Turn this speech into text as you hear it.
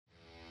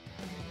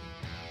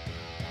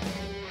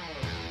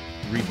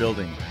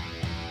rebuilding.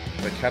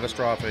 A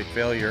catastrophic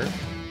failure,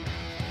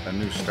 a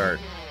new start.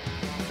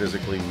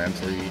 Physically,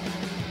 mentally,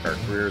 our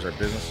careers, our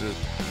businesses.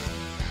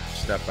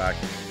 Step back,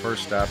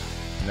 first step,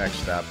 next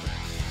step.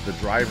 The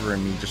driver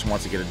in me just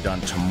wants to get it done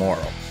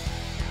tomorrow.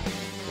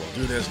 We'll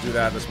do this, do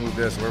that, let's move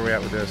this, where are we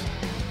at with this?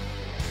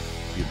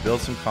 You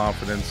build some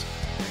confidence,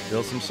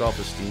 build some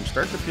self-esteem,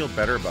 start to feel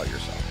better about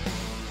yourself.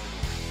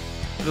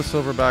 The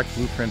Silverback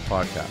Blueprint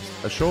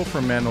Podcast, a show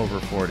for men over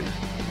 40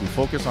 who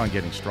focus on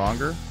getting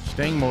stronger,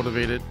 staying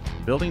motivated,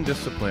 building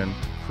discipline,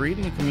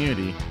 creating a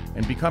community,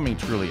 and becoming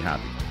truly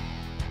happy.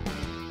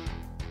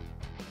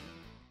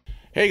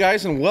 Hey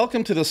guys, and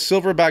welcome to the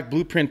Silverback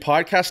Blueprint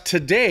Podcast.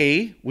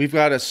 Today, we've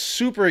got a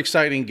super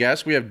exciting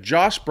guest. We have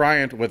Josh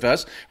Bryant with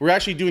us. We're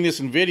actually doing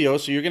this in video,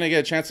 so you're going to get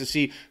a chance to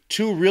see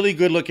two really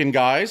good-looking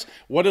guys,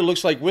 what it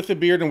looks like with a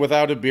beard and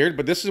without a beard,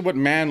 but this is what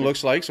man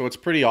looks like, so it's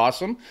pretty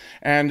awesome.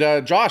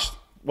 And Josh,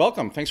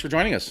 welcome. Thanks for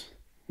joining us.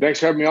 Thanks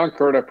for having me on,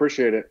 Kurt. I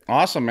appreciate it.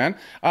 Awesome, man.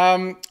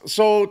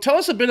 So tell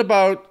us a bit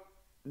about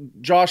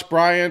Josh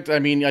Bryant. I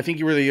mean, I think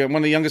you were one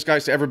of the youngest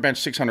guys to ever bench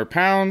 600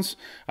 pounds.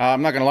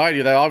 I'm not going to lie to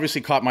you, that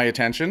obviously caught my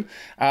attention.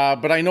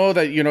 But I know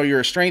that, you're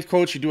a strength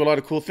coach, you do a lot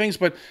of cool things,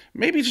 but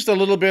maybe just a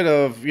little bit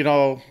of,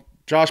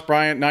 Josh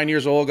Bryant, 9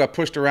 years old, got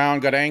pushed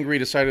around, got angry,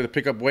 decided to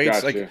pick up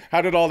weights. Gotcha. Like,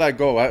 how did all that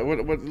go? A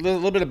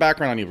little bit of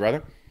background on you,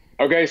 brother.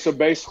 Okay, so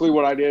basically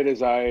what I did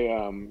is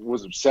I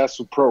was obsessed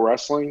with pro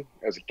wrestling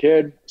as a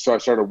kid. So I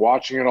started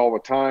watching it all the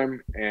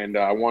time, and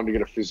I wanted to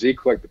get a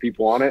physique like the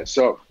people on it.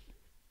 So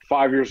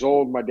 5 years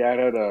old, my dad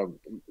had a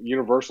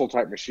universal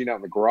type machine out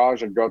in the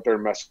garage. I'd go out there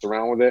and mess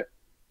around with it.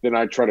 Then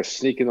I'd try to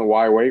sneak in the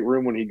Y weight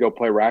room when he'd go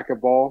play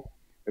racquetball.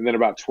 And then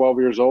about 12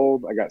 years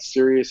old, I got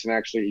serious, and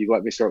actually he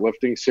let me start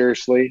lifting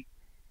seriously.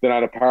 Then I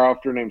had a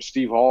powerlifter named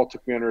Steve Hall,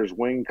 took me under his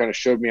wing, kind of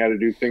showed me how to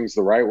do things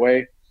the right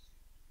way,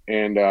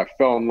 and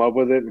fell in love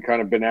with it and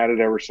kind of been at it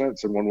ever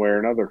since in one way or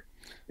another.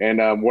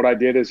 And what I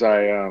did is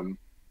I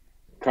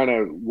kind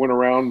of went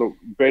around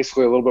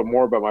basically a little bit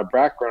more about my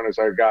background as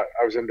I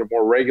was into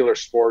more regular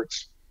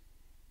sports,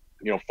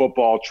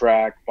 football,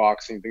 track,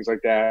 boxing, things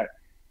like that.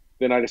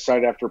 Then I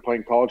decided after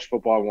playing college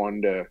football, I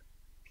wanted to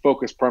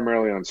focus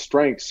primarily on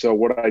strength. So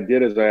what I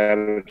did is I had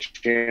a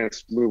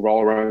chance to move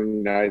all around the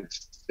United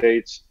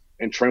States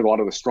and train a lot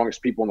of the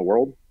strongest people in the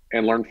world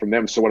and learn from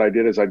them. So what I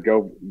did is I'd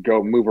go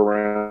move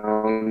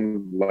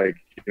around, like,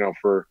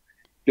 for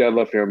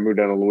deadlifting, I moved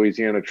down to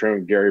Louisiana, train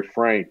with Gary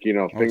Frank,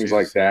 things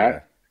like that. Yeah.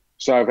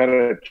 So I've had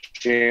a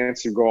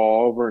chance to go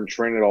all over and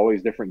train at all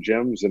these different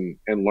gyms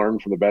and learn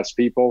from the best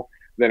people.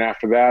 Then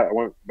after that, I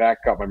went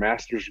back, got my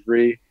master's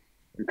degree,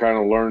 and kind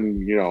of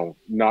learned,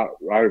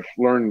 I've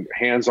learned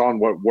hands-on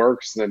what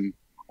works, then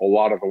a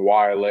lot of the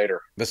why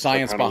later. The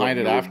science behind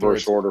it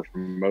afterwards. Reverse order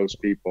from most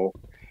people.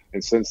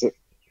 And since it,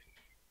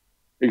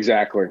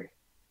 exactly.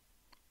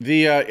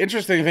 The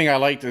interesting thing I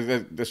liked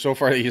so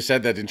far that you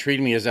said that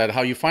intrigued me is that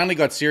how you finally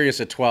got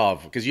serious at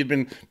 12, because you'd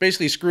been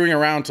basically screwing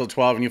around till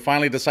 12 and you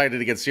finally decided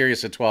to get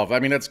serious at 12. I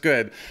mean, that's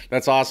good.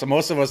 That's awesome.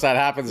 Most of us, that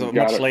happens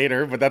much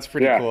later, but that's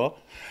pretty cool.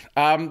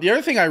 The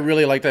other thing I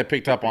really liked that I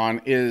picked up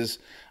on is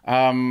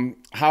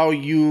how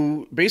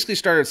you basically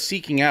started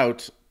seeking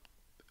out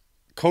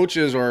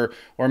coaches or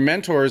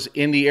mentors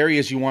in the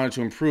areas you wanted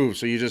to improve.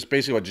 So you just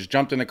basically just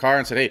jumped in the car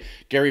and said, hey,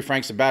 Gary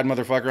Frank's a bad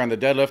motherfucker on the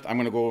deadlift. I'm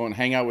going to go and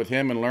hang out with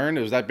him and learn.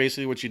 Was that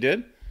basically what you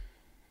did?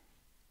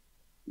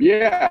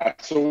 Yeah.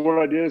 So what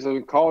I did is I was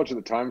in college at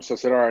the time. So I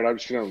said, all right, I'm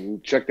just going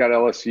to check out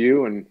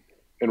LSU and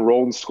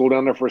enrolled in school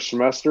down there for a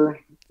semester.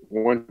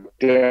 Went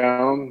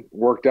down,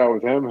 worked out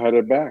with him,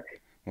 headed back.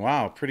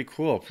 Wow, pretty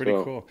cool,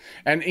 cool.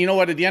 And you know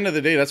what, at the end of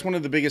the day, that's one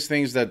of the biggest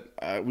things that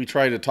we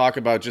try to talk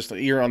about just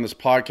here on this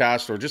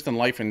podcast or just in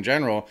life in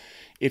general.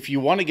 If you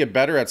want to get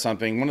better at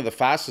something, one of the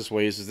fastest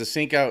ways is to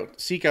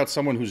seek out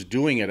someone who's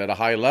doing it at a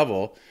high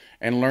level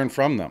and learn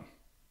from them.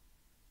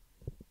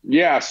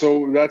 Yeah,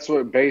 so that's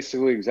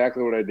basically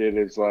exactly what I did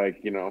is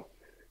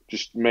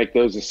just make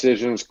those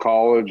decisions,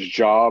 college,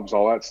 jobs,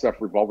 all that stuff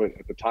revolved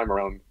at the time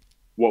around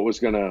what was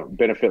going to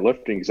benefit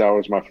lifting because that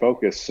was my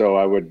focus. So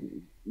I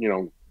would,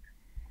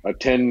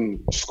 attend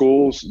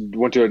schools,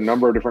 went to a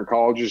number of different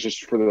colleges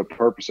just for the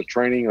purpose of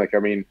training. At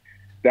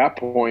that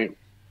point,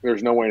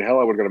 there's no way in hell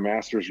I would get a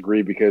master's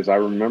degree because I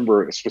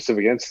remember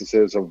specific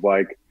instances of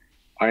I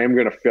am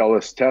going to fail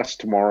this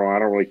test tomorrow. I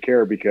don't really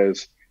care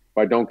because if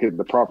I don't get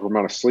the proper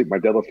amount of sleep, my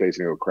deadlift day is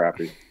going to go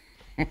crappy.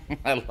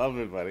 I love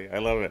it, buddy. I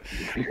love it.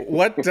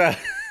 What,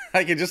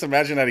 I can just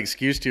imagine that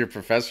excuse to your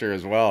professor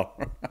as well.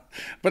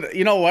 But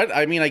you know what?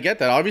 I mean, I get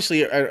that.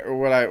 Obviously, the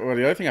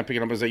other thing I'm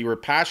picking up is that you were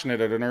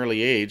passionate at an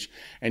early age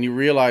and you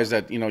realized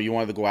that, you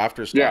wanted to go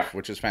after stuff,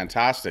 which is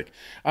fantastic.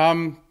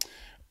 One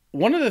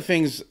of the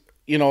things,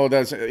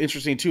 that's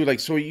interesting too,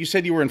 so you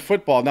said you were in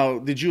football. Now,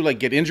 did you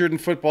get injured in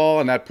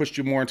football and that pushed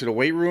you more into the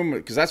weight room?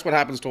 Because that's what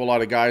happens to a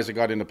lot of guys that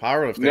got into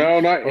powerlifting.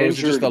 No, not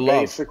injured. Just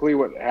basically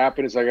what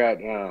happened is I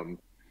got,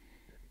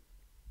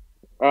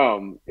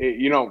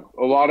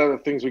 a lot of the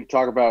things we can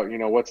talk about,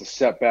 what's a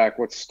setback,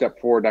 what's a step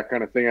forward, that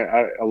kind of thing.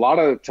 A lot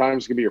of the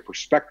times it can be your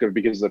perspective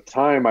because at the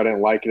time I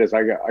didn't like it as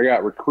I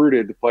got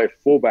recruited to play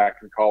fullback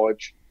in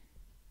college.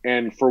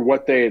 And for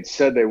what they had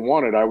said they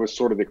wanted, I was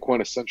sort of the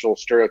quintessential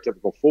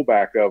stereotypical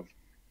fullback of,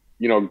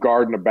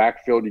 guard in the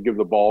backfield, you give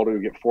the ball to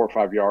get 4 or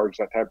 5 yards,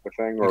 that type of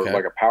thing, or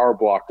like a power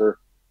blocker.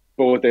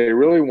 But what they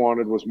really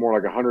wanted was more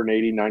like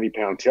 180,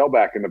 90-pound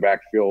tailback in the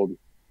backfield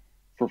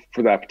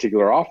for that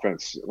particular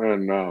offense.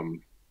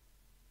 And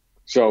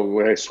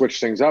so they switched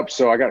things up.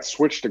 So I got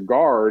switched to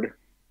guard,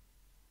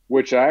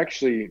 which I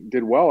actually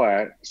did well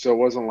at. So it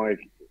wasn't like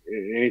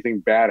anything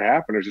bad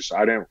happened. It's just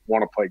I didn't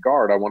want to play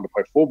guard. I wanted to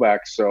play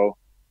fullback. So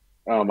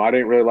I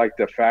didn't really like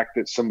the fact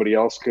that somebody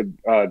else could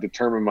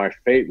determine my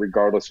fate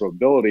regardless of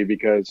ability,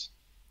 because,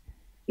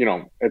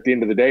 at the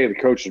end of the day, the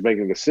coach is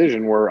making a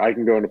decision where I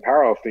can go into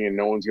powerlifting and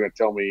no one's going to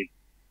tell me,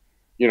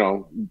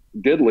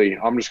 diddly.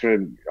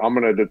 I'm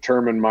going to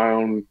determine my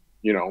own,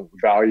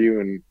 value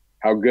and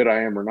how good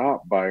I am or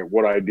not by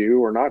what I do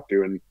or not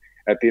do. And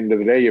at the end of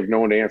the day, you have no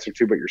one to answer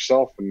to but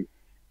yourself. And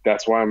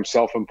that's why I'm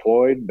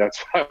self-employed.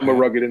 That's why I'm a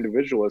rugged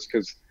individualist,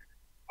 because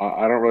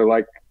I don't really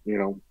like,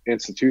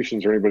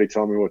 institutions or anybody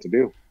telling me what to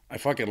do. I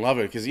fucking love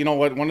it, because you know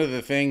what? One of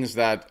the things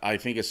that I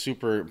think is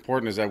super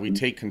important is that we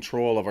take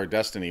control of our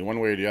destiny one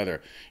way or the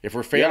other. If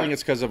we're failing,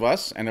 it's because of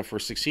us, and if we're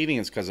succeeding,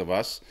 it's because of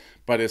us.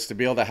 But it's to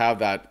be able to have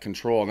that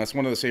control, and that's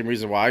one of the same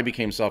reasons why I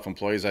became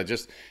self-employed. Is I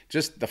just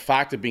the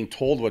fact of being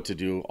told what to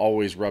do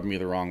always rubbed me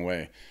the wrong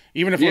way.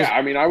 Even if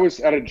I was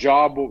at a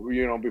job,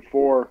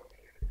 before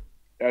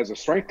as a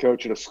strength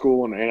coach at a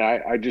school, and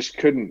I just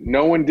couldn't.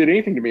 No one did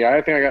anything to me.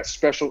 I think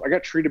I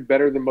got treated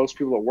better than most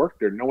people that worked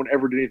there. No one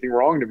ever did anything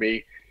wrong to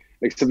me.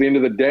 Except at the end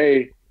of the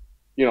day,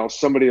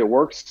 somebody that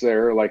works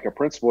there, like a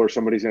principal or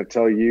somebody's going to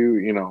tell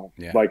you,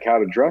 like how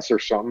to dress or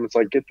something. It's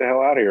like, get the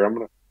hell out of here.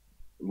 If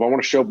I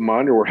want to show up in my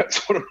underwear,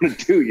 that's what I'm going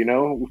to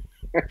do,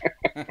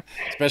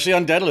 Especially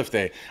on deadlift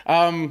day.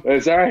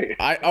 That's right.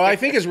 I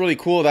think is really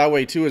cool that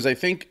way too, is I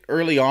think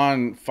early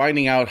on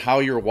finding out how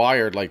you're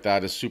wired like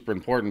that is super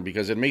important,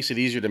 because it makes it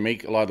easier to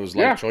make a lot of those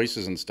life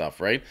choices and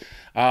stuff, right?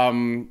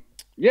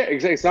 Yeah,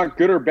 exactly. It's not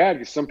good or bad,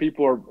 because some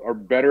people are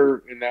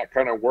better in that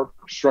kind of work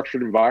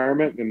structured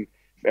environment. And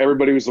if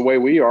everybody was the way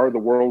we are, the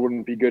world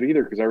wouldn't be good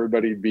either, because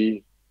everybody'd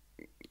be,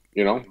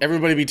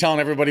 everybody be telling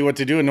everybody what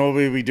to do and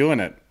nobody would be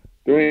doing it.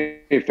 Doing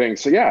anything.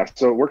 So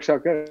so it works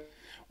out good.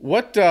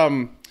 What,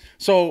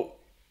 so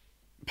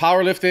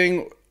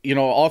powerlifting,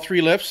 all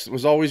 3 lifts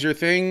was always your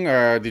thing,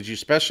 or did you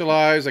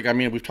specialize? Like, I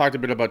mean, we've talked a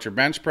bit about your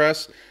bench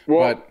press,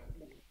 but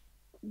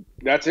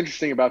that's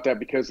interesting about that,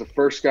 because the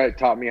first guy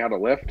taught me how to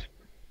lift.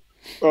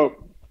 Oh,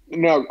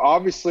 no,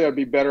 obviously I'd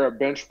be better at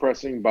bench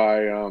pressing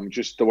by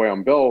just the way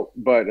I'm built,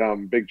 but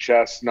big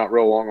chest, not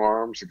real long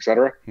arms,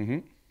 etc. Mm-hmm.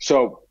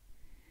 So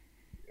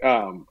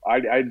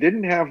I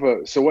didn't have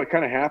so what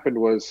kind of happened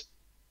was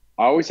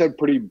I always had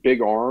pretty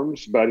big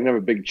arms, but I didn't have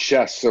a big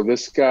chest. So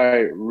this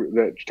guy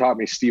that taught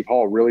me, Steve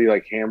Hall, really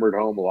hammered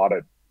home a lot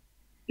of,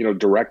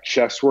 direct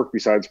chest work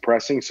besides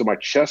pressing. So my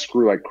chest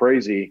grew like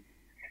crazy.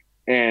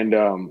 And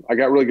I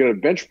got really good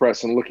at bench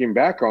press, and looking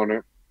back on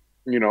it,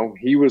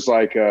 he was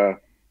like a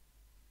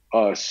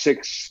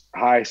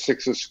high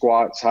sixes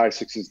squats, high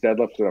sixes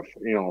deadlift,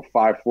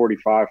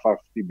 545,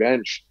 550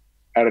 bench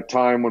at a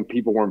time when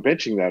people weren't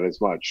benching that as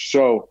much.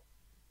 So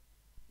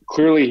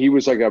clearly he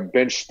was like a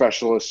bench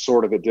specialist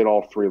sort of that did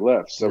all 3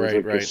 lifts. That was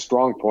his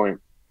strong point.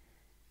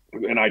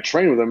 And I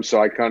trained with him. So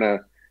I kind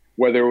of,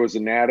 whether it was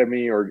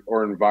anatomy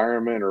or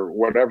environment or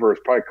whatever,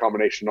 it's probably a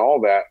combination of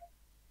all that.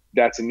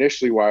 That's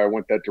initially why I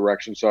went that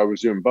direction. So I was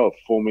doing both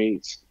full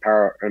meets,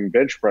 power and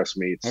bench press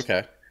meets.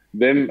 Okay.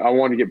 Then I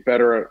wanted to get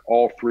better at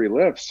all 3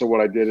 lifts. So what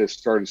I did is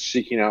started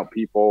seeking out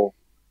people.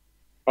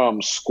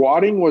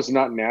 Squatting was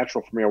not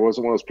natural for me. I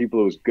wasn't one of those people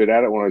who was good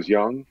at it when I was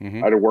young. Mm-hmm.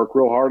 I had to work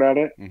real hard at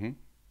it. Mm-hmm.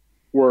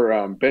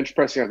 Where bench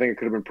pressing, I think it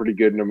could have been pretty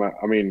good.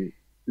 I mean,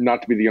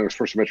 not to be the youngest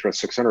person to bench press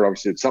 600,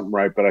 obviously did something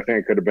right, but I think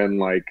it could have been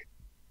like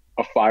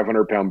a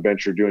 500-pound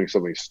bencher doing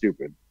something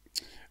stupid.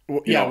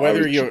 Well,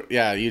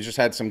 you just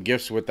had some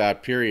gifts with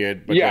that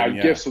period. But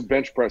gifts with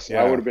bench pressing.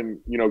 I would have been,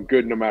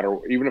 good no matter.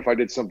 Even if I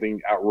did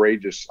something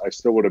outrageous, I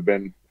still would have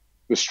been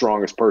the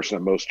strongest person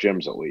at most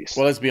gyms, at least.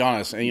 Well, let's be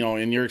honest. And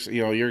in your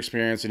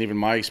experience and even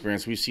my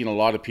experience, we've seen a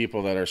lot of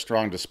people that are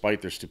strong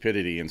despite their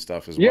stupidity and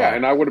stuff as well. Yeah,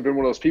 and I would have been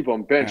one of those people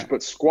on bench,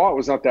 but squat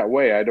was not that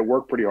way. I had to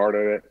work pretty hard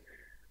at it,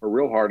 or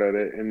real hard at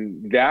it,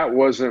 and that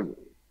wasn't.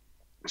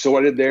 So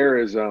what I did there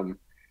is, I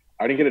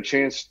didn't get a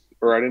chance,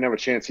 or I didn't have a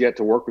chance yet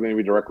to work with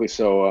anybody directly.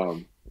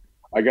 So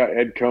I got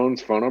Ed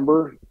Cohn's phone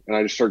number, and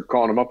I just started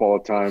calling him up all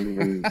the time.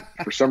 And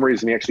for some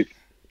reason,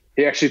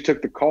 he actually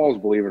took the calls,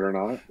 believe it or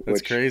not.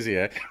 That's crazy,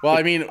 eh? Well,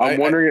 I mean, I'm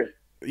wondering.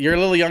 You're a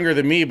little younger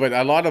than me, but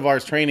a lot of our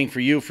training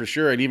for you, for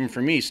sure, and even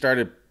for me,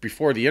 started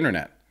before the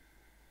internet.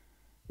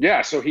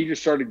 Yeah, so he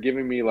just started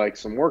giving me like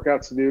some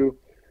workouts to do,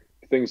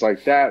 things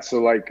like that.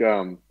 So like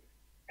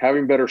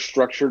having better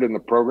structured in the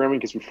programming,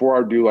 because before I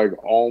would do like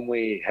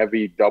only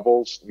heavy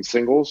doubles and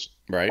singles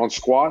on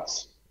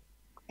squats.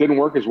 Didn't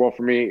work as well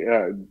for me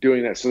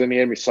doing that. So then he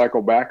had me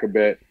cycle back a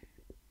bit,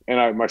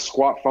 and my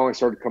squat finally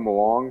started to come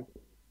along.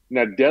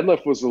 Now,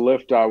 deadlift was the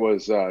lift I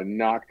was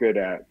not good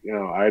at.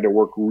 I had to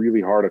work really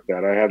hard at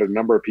that. I had a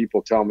number of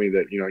people tell me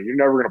that, you're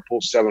never going to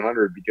pull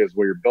 700 because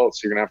you're built.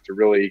 So you're going to have to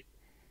really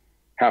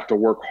have to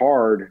work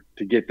hard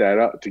to get that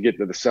up, to get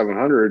to the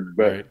 700.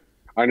 But right.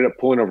 I ended up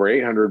pulling over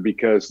 800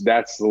 because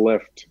that's the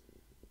lift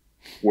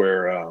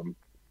where,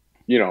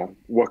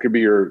 what could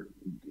be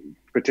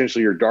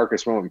potentially your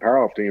darkest moment in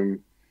powerlifting,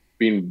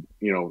 being,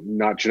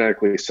 not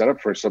genetically set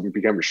up for something,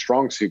 become your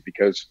strong suit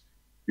because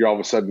you're all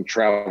of a sudden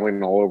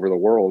traveling all over the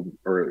world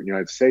or the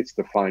United States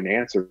to find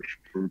answers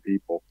from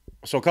people.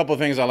 So a couple of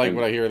things I like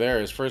what I hear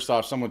there is, first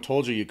off, someone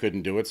told you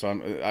couldn't do it. So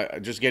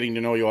I'm just getting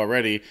to know you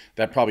already.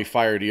 That probably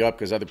fired you up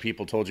because other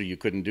people told you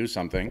couldn't do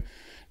something.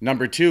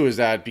 Number two is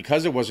that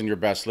because it wasn't your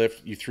best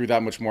lift, you threw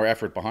that much more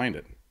effort behind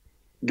it.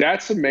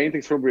 That's the main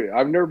thing for me.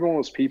 I've never been one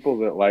of those people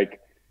that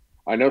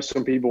I know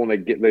some people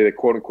when they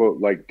quote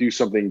unquote do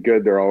something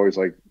good, they're always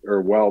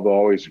they'll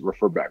always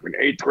refer back. In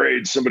 8th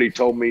grade, somebody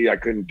told me I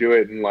couldn't do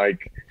it, and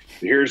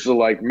here's the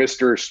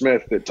Mr.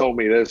 Smith that told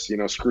me this.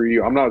 Screw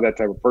you. I'm not that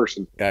type of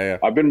person. Yeah.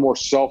 I've been more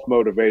self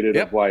motivated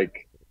of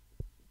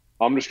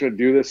I'm just gonna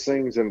do these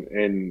things,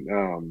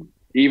 and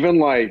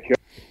even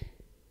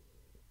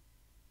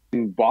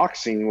in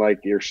boxing,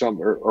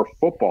 or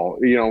football.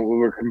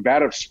 We're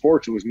combative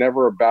sports. It was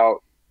never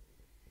about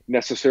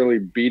necessarily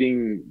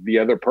beating the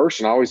other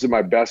person. I always did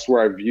my best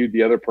where I viewed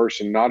the other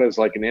person not as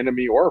an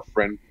enemy or a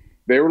friend.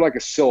 They were like a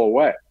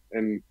silhouette,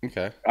 and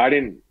I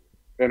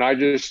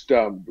just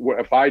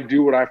if I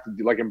do what I have to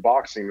do, in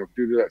boxing, if I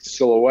do that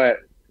silhouette,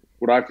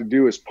 what I have to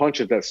do is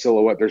punch at that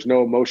silhouette. There's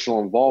no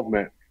emotional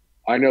involvement.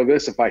 I know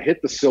this: if I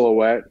hit the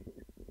silhouette,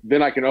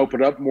 then I can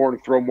open up more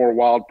and throw more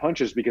wild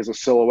punches because the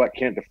silhouette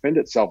can't defend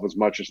itself as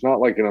much. It's not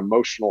like an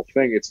emotional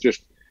thing. It's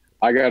just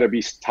I got to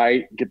be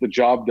tight, get the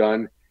job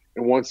done.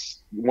 And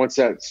once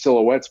that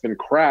silhouette's been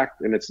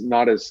cracked and it's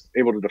not as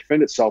able to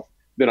defend itself,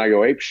 then I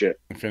go ape shit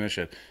and finish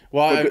it.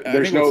 Well,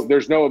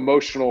 there's no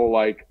emotional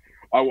I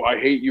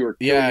hate you or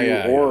kill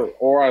you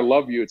or I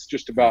love you. It's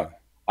just about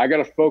I got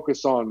to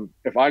focus on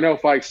if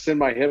I extend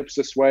my hips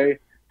this way,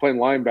 playing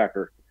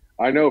linebacker.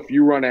 I know if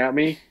you run at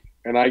me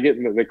and I get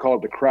they call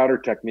it the Crowder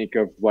technique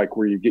of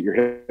where you get your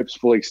hips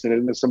fully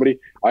extended into somebody.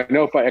 I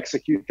know if I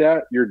execute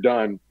that, you're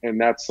done, and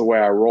that's the way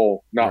I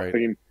roll. Not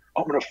thinking,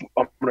 I'm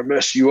gonna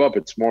mess you up.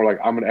 It's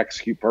more I'm gonna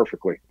execute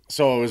perfectly.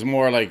 So it was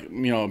more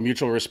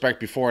mutual respect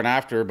before and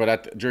after,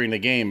 but during the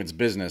game, it's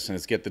business and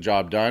it's get the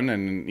job done,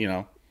 and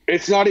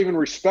it's not even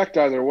respect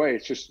either way.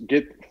 It's just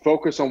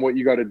focus on what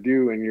you got to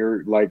do, and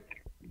you're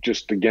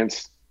just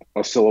against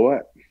a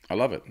silhouette. I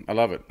love it. I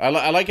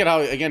like it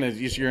how again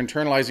you're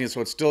internalizing it, so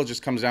it still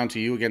just comes down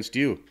to you against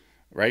you,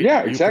 right?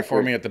 Yeah, you exactly.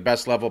 Performing at the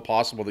best level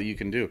possible that you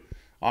can do.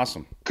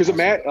 Awesome. Because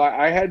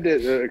I had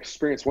to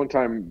experience one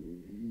time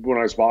when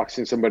I was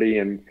boxing somebody,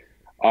 and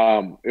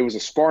it was a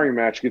sparring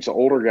match against an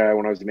older guy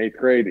when I was in 8th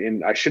grade,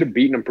 and I should have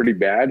beaten him pretty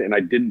bad, and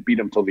I didn't beat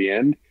him till the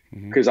end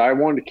because I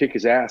wanted to kick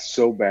his ass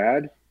so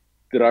bad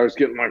that I was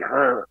getting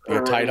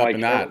tied up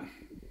in that,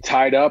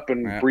 tied up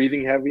and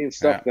breathing heavy and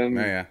stuff.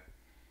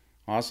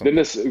 Awesome.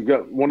 Then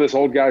one of this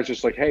old guys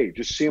just hey,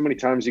 just see how many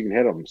times you can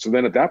hit him. So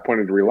then at that point,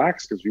 I'd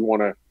relax because you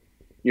want to,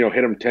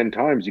 hit him 10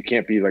 times. You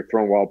can't be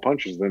throwing wild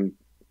punches. Then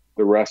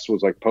the rest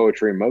was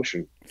poetry in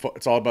motion.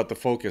 It's all about the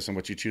focus and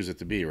what you choose it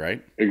to be,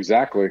 right?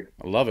 Exactly.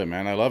 I love it,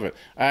 man. I love it.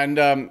 And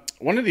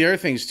one of the other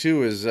things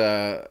too is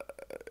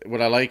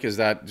what I like is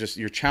that just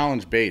you're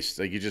challenge based.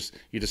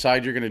 You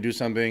decide you're going to do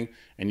something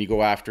and you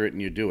go after it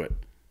and you do it.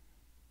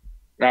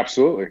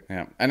 Absolutely.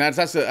 Yeah, and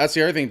that's the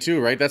other thing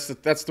too, right? That's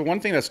the one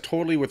thing that's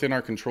totally within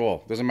our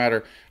control. Doesn't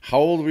matter how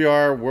old we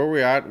are, where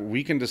we're at,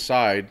 we can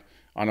decide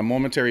on a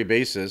momentary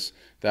basis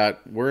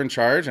that we're in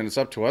charge and it's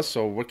up to us.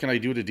 So what can I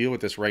do to deal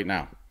with this right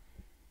now?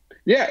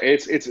 Yeah,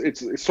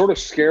 it's sort of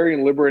scary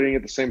and liberating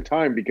at the same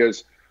time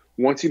because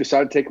once you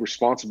decide to take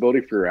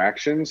responsibility for your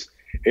actions,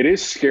 it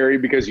is scary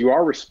because you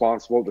are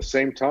responsible at the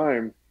same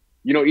time.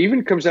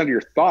 Even comes down to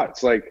your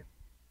thoughts.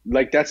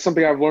 That's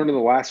something I've learned in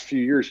the last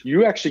few years.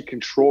 You actually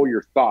control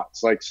your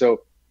thoughts.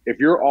 So if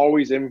you're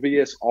always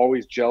envious,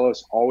 always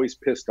jealous, always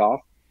pissed off,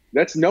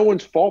 that's no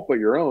one's fault but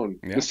your own.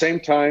 Yeah. At the same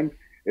time,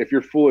 if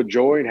you're full of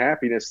joy and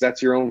happiness, that's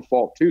your own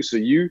fault too. So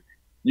you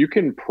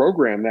can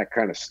program that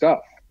kind of stuff.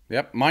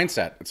 Yep.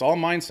 Mindset. It's all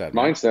mindset.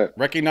 Mindset.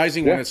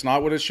 Recognizing when it's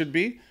not what it should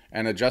be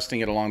and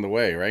adjusting it along the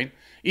way, right?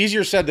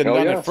 Easier said than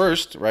done at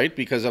first, right?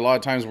 Because a lot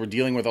of times we're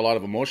dealing with a lot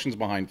of emotions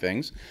behind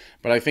things.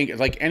 But I think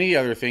like any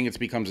other thing, it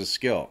becomes a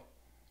skill.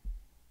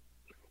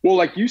 Well,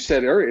 like you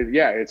said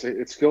earlier,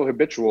 it's still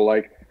habitual.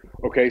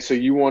 Okay, so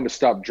you wanted to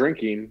stop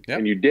drinking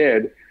and you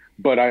did,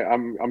 but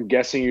I'm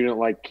guessing you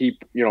didn't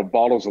keep,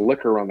 bottles of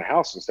liquor around the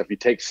house and stuff. You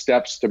take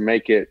steps to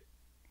make it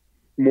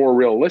more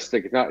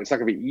realistic. It's not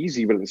gonna be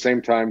easy, but at the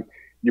same time,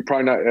 you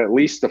probably not, at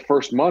least the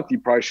first month, you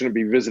probably shouldn't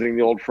be visiting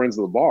the old friends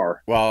of the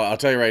bar. Well, I'll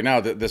tell you right now,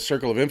 the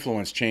circle of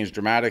influence changed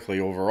dramatically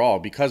overall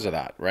because of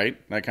that, right?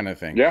 That kind of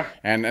thing. Yeah.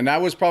 And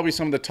that was probably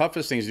some of the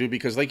toughest things to do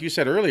because like you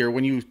said earlier,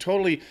 when you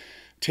totally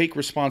take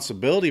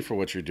responsibility for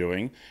what you're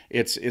doing,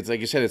 it's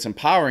like you said, it's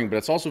empowering, but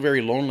it's also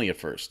very lonely at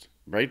first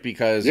right?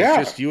 Because it's Yeah.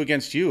 just you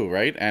against you,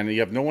 right? And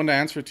you have no one to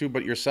answer to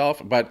but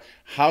yourself. But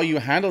how you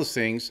handle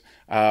things,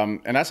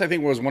 and that's, I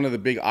think, was one of the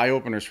big eye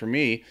openers for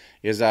me,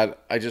 is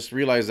that I just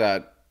realized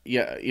that,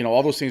 yeah, you know,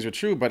 all those things are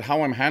true, but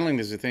how I'm handling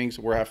these things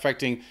were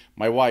affecting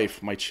my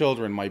wife, my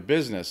children, my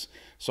business.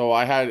 So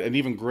I had an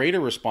even greater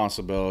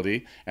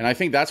responsibility. And I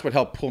think that's what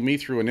helped pull me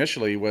through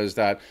initially, was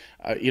that,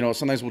 you know,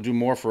 sometimes we'll do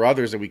more for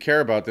others that we care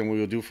about than we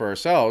will do for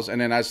ourselves.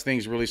 And then as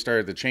things really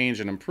started to change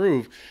and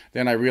improve,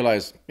 then I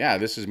realized, yeah,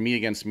 this is me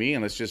against me,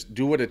 and let's just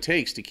do what it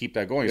takes to keep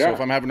that going. Yeah. So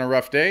if I'm having a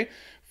rough day,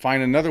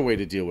 find another way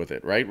to deal with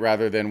it, right?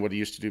 Rather than what it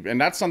used to do.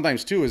 And that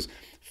sometimes too is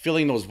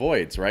filling those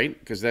voids, right?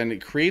 Because then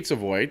it creates a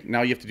void.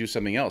 Now you have to do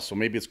something else. So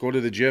maybe it's go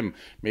to the gym,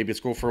 maybe it's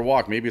go for a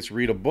walk, maybe it's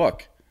read a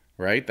book,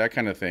 right? That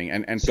kind of thing.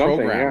 And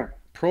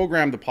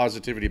program the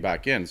positivity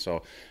back in.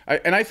 So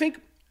I think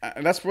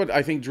that's what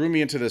I think drew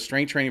me into the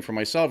strength training for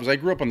myself, is I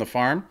grew up on the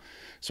farm.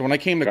 So when I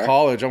came to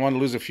college, I wanted to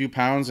lose a few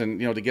pounds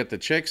and, you know, to get the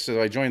chicks.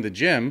 So I joined the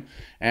gym,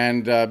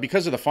 and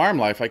because of the farm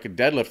life, I could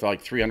deadlift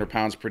like 300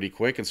 pounds pretty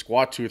quick and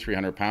squat 200 or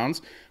 300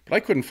 pounds, but I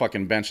couldn't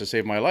fucking bench to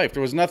save my life.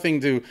 There was nothing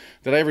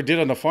that I ever did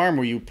on the farm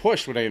where you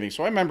pushed with anything.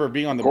 So I remember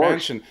being on the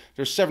bench and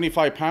there's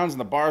 75 pounds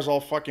and the bar's all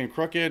fucking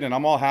crooked and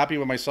I'm all happy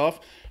with myself.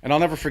 And I'll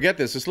never forget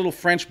this. This little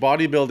French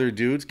bodybuilder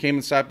dude came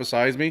and sat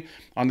beside me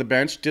on the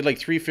bench, did like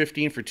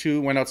 315 for 2,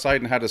 went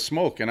outside and had a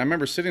smoke. And I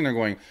remember sitting there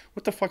going,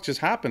 what the fuck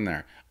just happened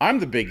there? I'm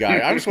the big guy.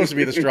 I'm supposed to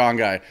be the strong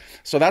guy.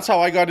 So that's how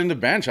I got into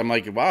bench. I'm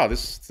like, wow,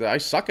 I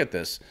suck at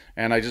this.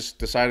 And I just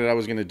decided I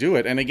was going to do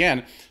it. And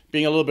again,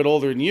 being a little bit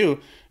older than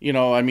you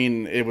know, I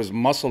mean, it was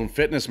muscle and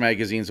fitness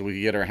magazines that we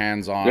could get our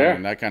hands on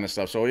and that kind of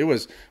stuff. So it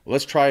was,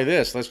 let's try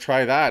this, let's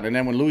try that. And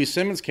then when Louis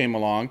Simmons came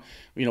along,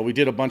 you know, we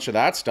did a bunch of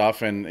that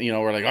stuff, and, you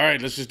know, we're like, all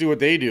right, let's just do what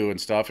they do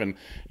and stuff. And,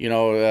 you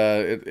know,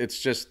 it's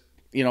just,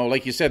 you know,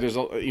 like you said, there's,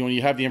 you know, when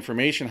you have the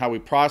information, how we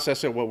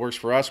process it, what works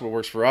for us, what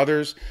works for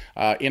others,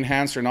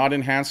 enhanced or not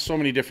enhanced, so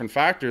many different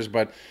factors.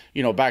 But,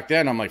 you know, back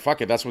then I'm like, fuck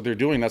it, that's what they're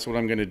doing, that's what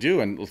I'm going to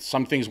do. And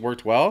some things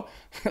worked well,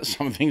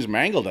 some things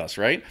mangled us,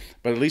 right?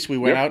 But at least we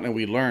went out and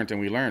we learned.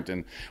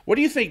 And what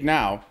do you think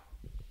now?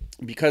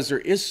 Because there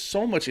is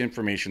so much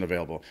information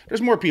available.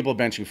 There's more people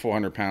benching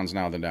 400 pounds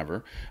now than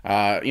ever.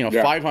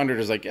 500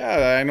 is like,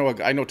 yeah,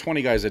 I know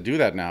 20 guys that do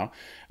that now.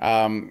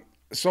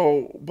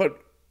 But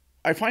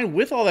I find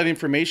with all that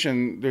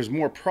information, there's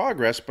more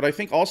progress, but I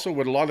think also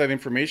with a lot of that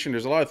information,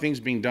 there's a lot of things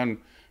being done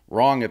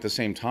wrong at the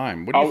same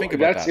time. What do you think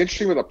about that? That's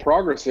interesting with the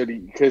progress,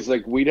 because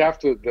like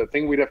the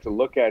thing we'd have to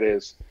look at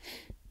is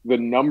the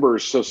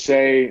numbers. So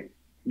say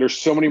there's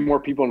so many more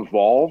people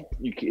involved,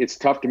 it's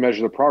tough to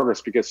measure the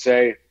progress, because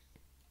say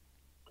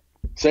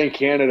in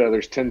Canada,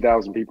 there's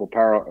 10,000 people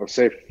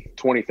say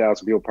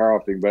 20,000 people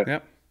powerlifting, but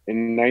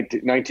in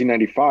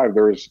 1995,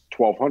 there was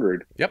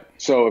 1,200.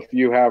 So if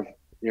you have,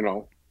 you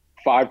know,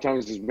 5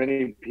 times as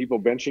many people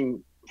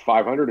benching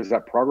 500, is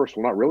that progress?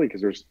 Well, not really,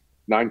 because there's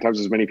 9 times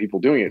as many people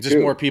doing it. Just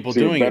more people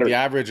doing it. The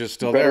average is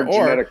still there.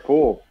 Genetic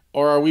pool.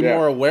 Or are we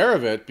more aware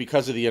of it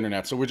because of the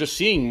internet? So we're just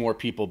seeing more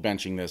people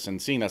benching this and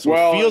seeing that. So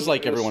it feels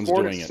like everyone's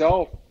doing it.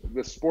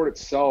 The sport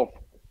itself,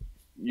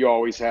 you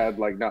always had,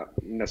 like, not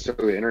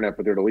necessarily the internet,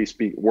 but there'd at least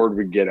be word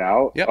would get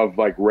out of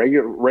like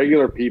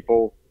regular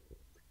people.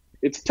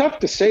 It's tough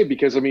to say,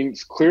 because I mean,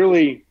 it's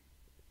clearly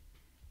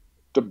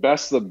the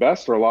best of the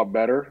best are a lot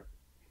better.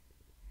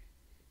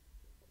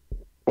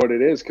 What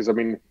it is, because I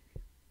mean,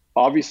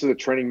 obviously the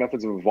training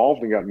methods have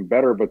evolved and gotten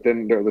better, but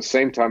then at the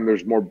same time,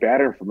 there's more bad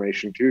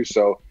information too.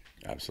 So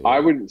absolutely, I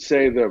would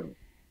say the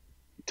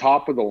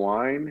top of the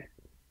line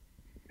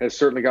has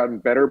certainly gotten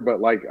better,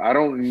 but like, I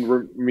don't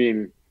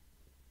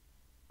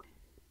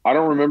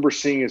remember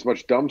seeing as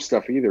much dumb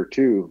stuff either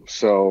too.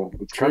 So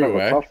it's kind of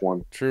a tough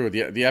one. True.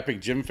 The epic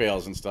gym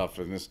fails and stuff.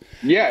 And this.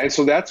 Yeah. And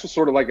so that's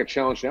sort of like a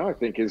challenge now, I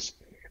think, is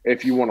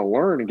if you want to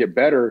learn and get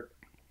better,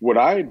 what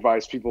I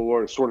advise people who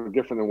are sort of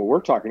different than what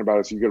we're talking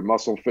about is you go to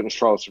muscle and fitness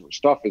trials, different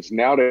stuff, is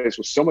nowadays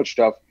with so much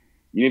stuff,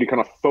 you need to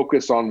kind of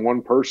focus on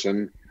one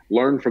person,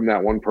 learn from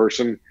that one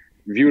person,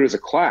 view it as a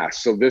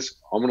class. So this,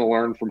 I'm going to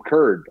learn from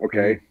Curd.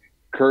 Okay.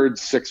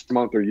 Curd's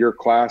 6-month or year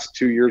class,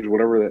 2 years,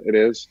 whatever it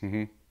is.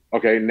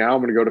 Okay. Now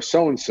I'm going to go to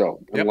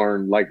so-and-so and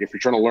learn, like, if you're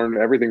trying to learn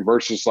everything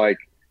versus like,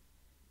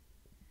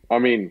 I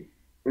mean,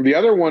 the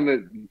other one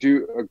that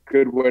do a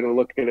good way to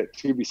look at it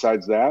too,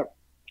 besides that,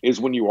 is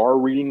when you are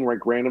reading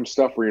like random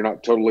stuff where you're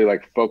not totally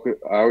like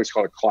focused. I always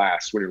call it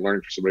class when you're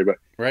learning for somebody,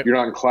 but you're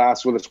not in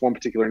class with this one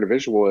particular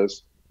individual,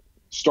 is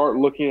start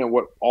looking at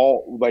what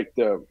all like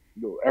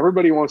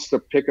everybody wants to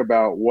pick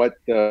about what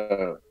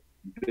the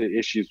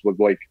issues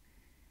with, like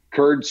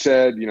Curd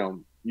said, you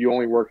know, you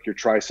only work your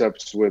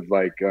triceps with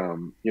like,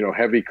 you know,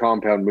 heavy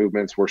compound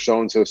movements, where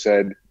so-and-so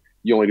said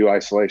you only do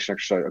isolation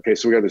exercise. Okay.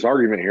 So we got this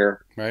argument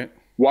here, right?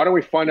 Why don't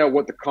we find out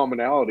what the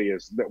commonality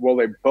is? That, well,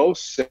 they both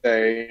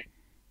say,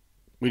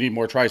 we need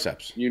more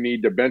triceps. You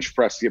need to bench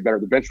press to get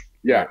better.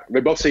 They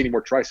both say you need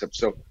more triceps,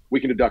 so we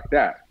can deduct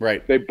that.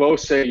 Right. They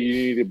both say you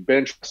need to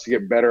bench press to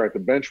get better at the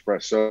bench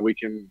press, so we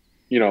can,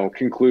 you know,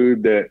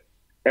 conclude that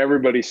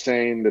everybody's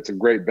saying that's a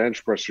great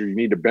bench presser. You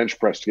need to bench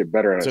press to get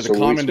better at it. So the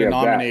common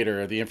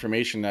denominator of the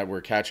information that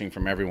we're catching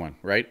from everyone,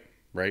 right?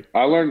 Right.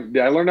 I learned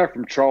that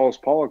from Charles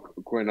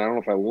Poliquin. I don't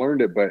know if I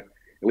learned it, but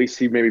at least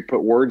he maybe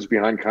put words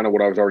behind kind of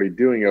what I was already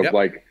doing of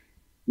like,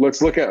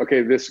 let's look at,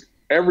 okay,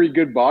 every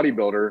good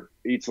bodybuilder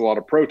eats a lot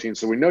of protein.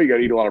 So we know you got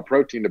to eat a lot of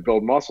protein to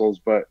build muscles,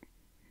 but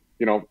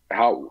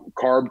how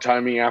carb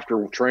timing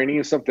after training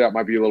and stuff, that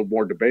might be a little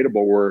more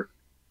debatable, where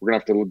we're going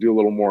to have to do a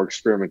little more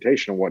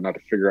experimentation and whatnot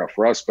to figure out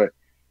for us. But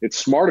it's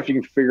smart if you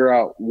can figure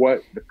out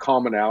what the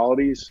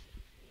commonalities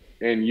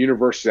and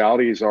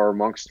universalities are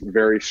amongst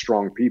very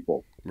strong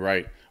people.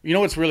 Right. You know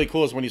what's really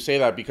cool is when you say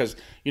that, because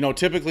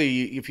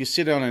typically if you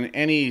sit down in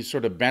any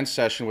sort of bench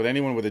session with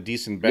anyone with a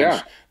decent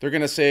bench, they're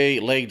going to say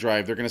leg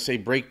drive, they're going to say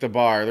break the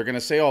bar, they're going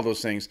to say all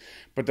those things.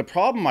 But the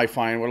problem I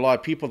find with a lot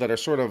of people that are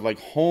sort of like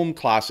home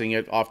classing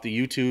it off the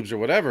YouTubes or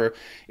whatever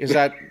is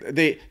that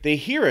they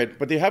hear it,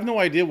 but they have no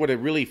idea what it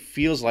really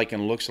feels like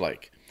and looks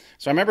like.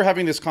 So I remember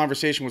having this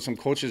conversation with some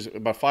coaches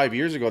about 5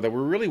 years ago that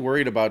were really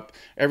worried about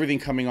everything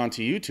coming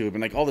onto YouTube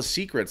and like all the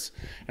secrets.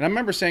 And I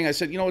remember saying, I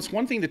said, it's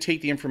one thing to take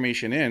the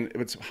information in,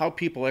 it's how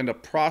people end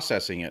up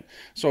processing it.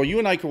 So you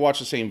and I could watch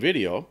the same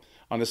video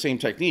on the same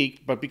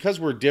technique, but because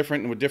we're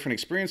different and with different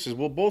experiences,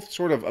 we'll both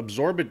sort of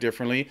absorb it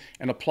differently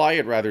and apply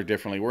it rather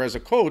differently. Whereas a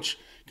coach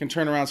can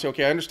turn around and say,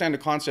 okay, I understand the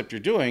concept you're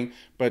doing,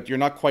 but you're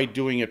not quite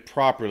doing it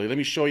properly. Let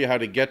me show you how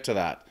to get to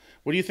that.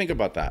 What do you think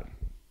about that?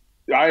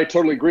 I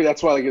totally agree.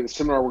 That's why, like, the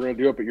seminar we're going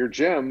to do up at your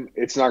gym,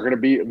 it's not going to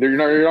be, you're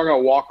not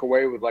going to walk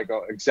away with like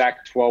an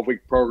exact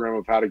 12-week program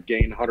of how to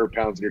gain 100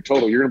 pounds in your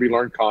total. You're going to be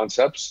learning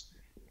concepts,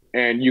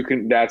 and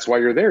that's why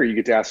you're there. You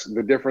get to ask.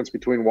 The difference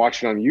between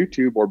watching on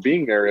YouTube or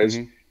being there is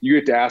you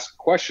get to ask a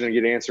question and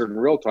get answered in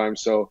real time.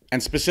 So,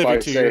 and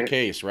specific to your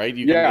case, right?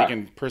 You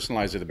can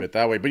personalize it a bit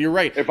that way, but you're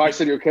right. If I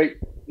said, okay,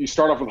 you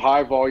start off with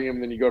high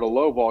volume, then you go to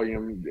low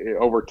volume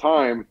over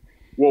time.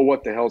 Well,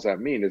 what the hell does that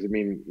mean? Does it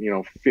mean,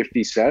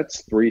 50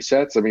 sets, 3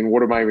 sets? I mean,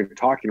 what am I even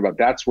talking about?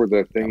 That's where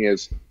the thing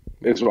is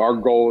our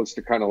goal is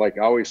to kind of, like,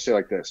 I always say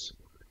like this: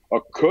 a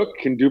cook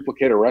can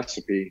duplicate a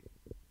recipe.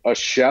 A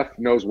chef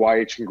knows why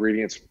each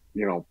ingredient's,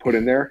 put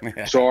in there.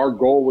 So our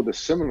goal with the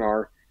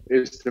seminar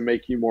is to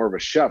make you more of a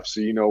chef.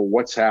 So you know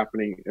what's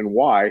happening and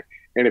why.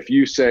 And if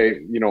you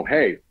say,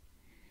 hey,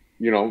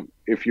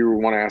 if you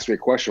want to ask me a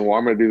question, well,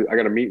 I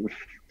got to meet in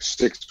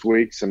 6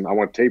 weeks and I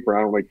want to taper.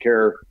 I don't really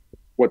care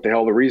what the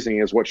hell the reasoning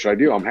is. What should I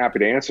do? I'm happy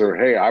to answer.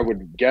 Hey, I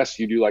would guess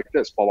you do like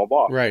this, blah, blah,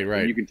 blah. Right.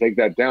 And you can take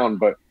that down,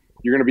 but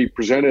you're going to be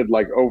presented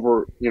like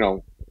over,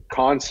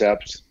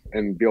 concepts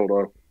and be able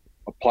to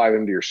apply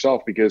them to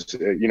yourself because,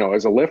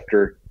 as a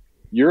lifter,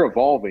 you're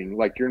evolving.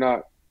 Like, you're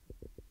not,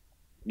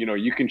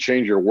 you can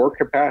change your work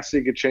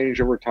capacity, could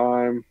change over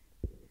time.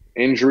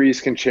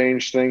 Injuries can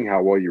change things,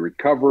 how well you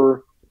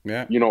recover.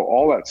 Yeah.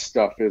 All that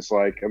stuff is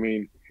like, I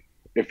mean,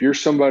 if you're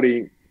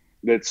somebody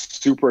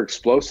that's super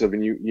explosive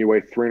and you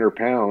weigh 300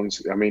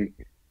 pounds, I mean,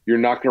 you're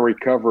not going to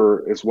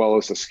recover as well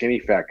as a skinny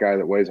fat guy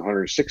that weighs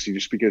 160,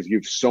 just because you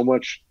have so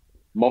much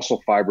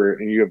muscle fiber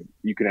and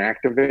you can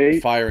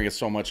activate. Firing it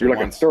so much you're at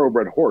like once. A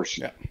thoroughbred horse.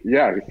 Yeah,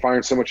 you're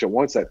firing so much at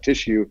once. That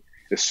tissue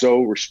is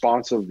so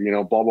responsive,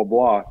 blah, blah,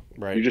 blah.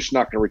 Right. You're just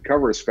not going to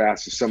recover as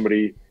fast as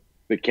somebody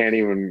that can't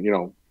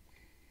even,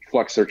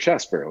 flex their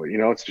chest barely.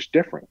 It's just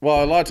different.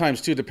 Well, a lot of times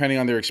too, depending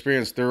on their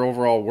experience, their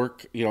overall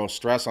work,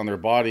 stress on their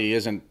body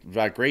isn't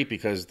that great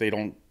because they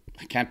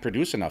can't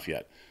produce enough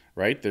yet.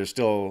 Right? They're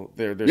still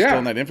still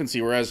in that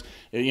infancy. Whereas,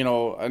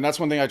 and that's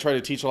one thing I try to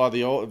teach a lot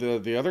of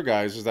the other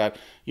guys is that,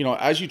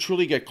 as you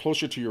truly get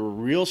closer to your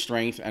real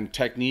strength and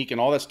technique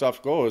and all that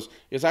stuff goes,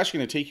 it's actually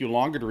going to take you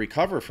longer to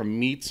recover from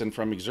meets and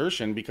from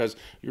exertion because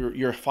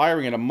you're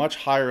firing at a much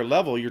higher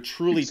level. You're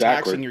truly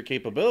taxing your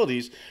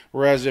capabilities.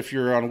 Whereas if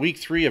you're on week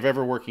 3 of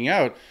ever working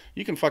out,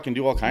 you can fucking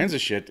do all kinds of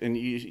shit and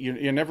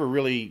you're never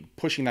really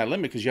pushing that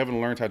limit because you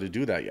haven't learned how to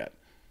do that yet.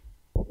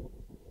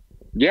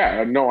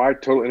 Yeah, no, I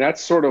totally, and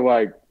that's sort of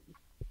like,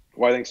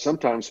 well, I think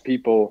sometimes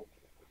people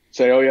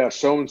say, oh yeah,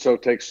 so-and-so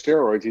takes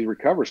steroids, he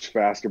recovers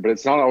faster, but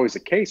it's not always the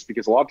case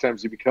because a lot of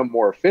times you become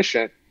more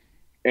efficient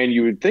and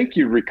you would think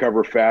you'd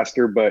recover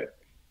faster, but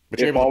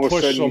you're able to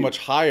push so much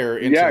higher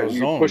into those zones.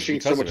 You're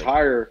pushing so much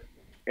higher,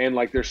 and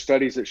like there's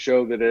studies that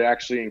show that it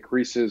actually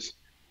increases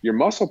your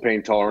muscle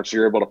pain tolerance. So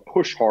you're able to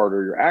push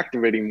harder, you're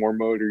activating more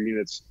motor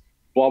units,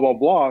 blah, blah,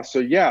 blah. So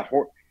yeah,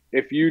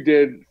 if you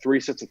did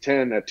 3 sets of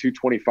 10 at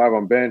 225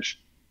 on bench,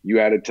 you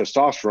added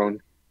testosterone,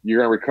 you're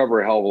going to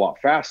recover a hell of a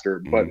lot faster.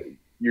 But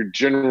you're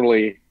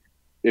generally,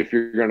 if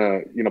you're going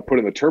to, put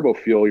in the turbo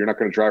fuel, you're not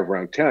going to drive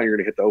around town. You're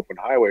going to hit the open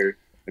highway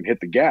and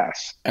hit the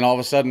gas. And all of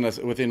a sudden,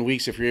 within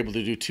weeks, if you're able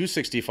to do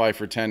 265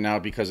 for 10 now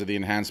because of the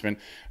enhancement,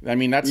 I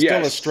mean, that's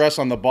still a stress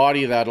on the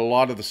body that a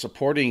lot of the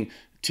supporting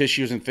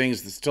tissues and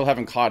things that still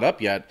haven't caught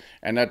up yet.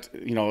 And that,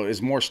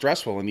 is more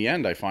stressful in the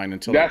end, I find.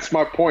 That's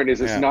my point,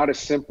 is it's not as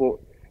simple.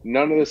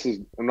 None of this is,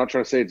 I'm not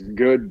trying to say it's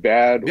good,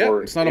 bad,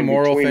 or it's not a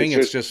moral thing.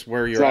 It's just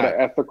where you're at. It's not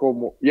an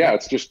ethical.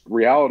 It's just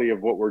reality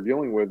of what we're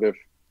dealing with. If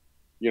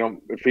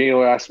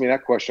anyone asks me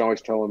that question, I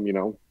always tell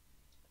them,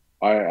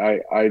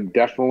 I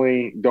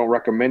definitely don't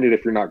recommend it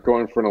if you're not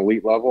going for an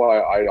elite level.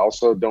 I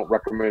also don't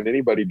recommend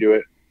anybody do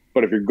it.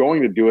 But if you're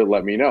going to do it,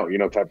 let me know,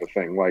 type of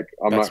thing. Like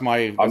I'm not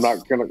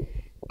going to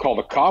call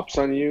the cops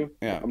on you.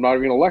 Yeah. I'm not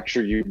even going to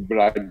lecture you, but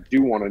I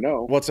do want to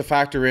know. What's a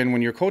factor in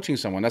when you're coaching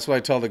someone? That's what I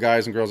tell the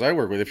guys and girls I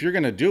work with. If you're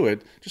going to do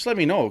it, just let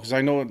me know, because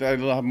I know that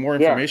I'll have more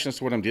information as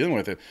to what I'm dealing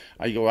with.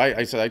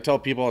 I tell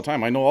people all the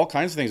time, I know all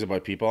kinds of things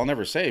about people. I'll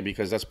never say,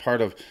 because that's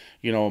part of,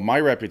 my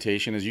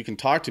reputation, is you can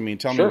talk to me and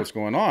tell me what's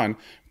going on.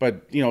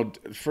 But,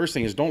 first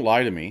thing is, don't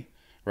lie to me.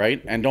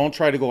 Right? And don't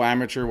try to go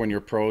amateur when you're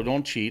pro.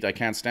 Don't cheat. I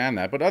can't stand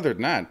that. But other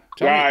than that,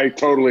 I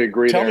totally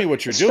agree. Tell me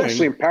what you're doing.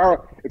 Especially in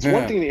power. It's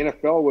one thing in the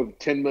NFL with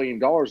 $10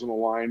 million on the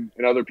line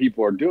and other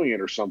people are doing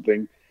it or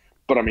something.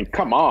 But I mean,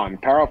 come on,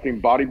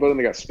 powerlifting, bodybuilding,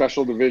 they got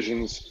special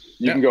divisions.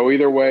 You can go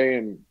either way,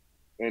 and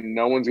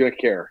no one's going to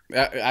care.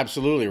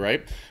 Absolutely,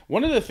 right?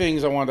 One of the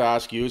things I wanted to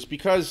ask you is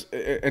because,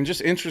 and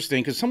just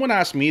interesting, because someone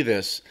asked me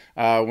this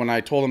when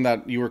I told them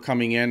that you were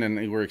coming in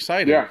and you were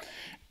excited. Yeah.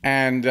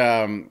 And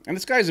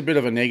this guy's a bit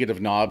of a negative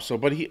knob,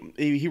 but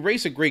he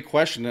raised a great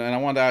question, and I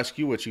wanted to ask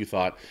you what you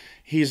thought.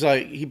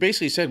 He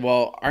basically said,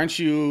 well, aren't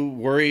you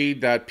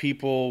worried that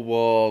people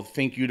will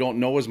think you don't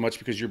know as much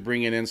because you're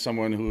bringing in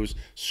someone who's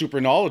super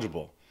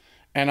knowledgeable?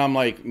 And I'm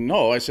like,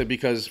 no. I said,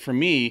 because for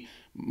me,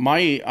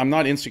 I'm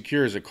not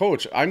insecure as a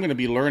coach. I'm going to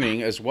be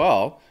learning as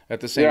well at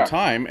the same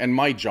time, and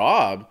my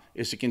job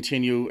is to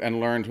continue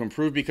and learn to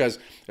improve, because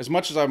as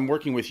much as I'm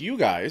working with you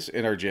guys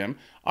in our gym,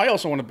 I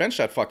also want to bench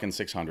that fucking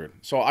 600.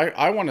 So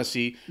I want to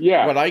see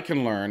what I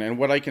can learn and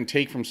what I can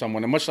take from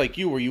someone. And much like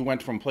you, where you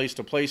went from place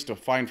to place to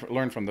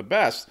learn from the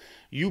best,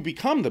 you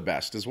become the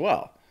best as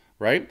well,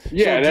 right?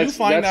 Yeah,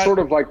 so that's sort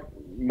of like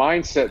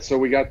mindset. So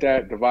we got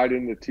that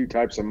divided into two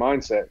types of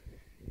mindset.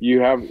 You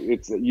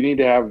need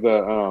to have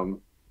the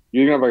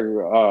you can have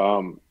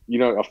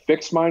a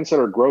fixed mindset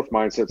or growth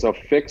mindset. So a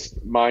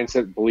fixed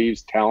mindset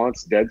believes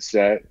talent's dead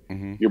set.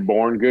 Mm-hmm. You're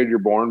born good, you're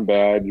born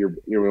bad, you're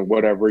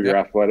whatever, you're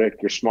athletic,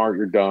 you're smart,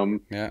 you're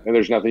dumb, and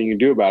there's nothing you can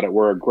do about it.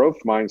 Where a growth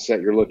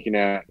mindset, you're looking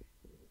at,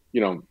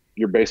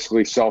 you're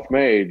basically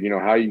self-made.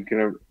 How you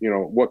can,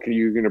 what can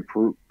you going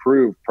to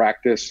prove?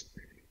 Practice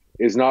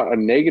is not a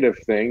negative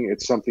thing.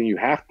 It's something you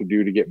have to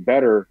do to get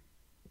better.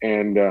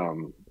 And,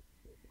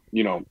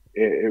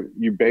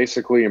 you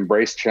basically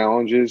embrace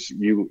challenges.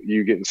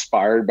 You get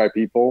inspired by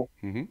people,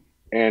 and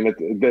at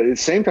the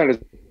same time,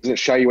 it doesn't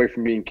shy you away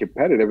from being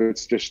competitive.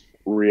 It's just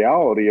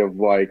reality of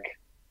we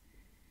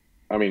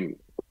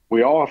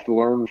all have to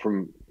learn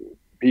from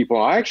people.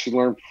 I actually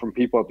learn from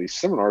people at these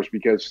seminars,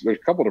 because there's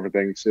a couple different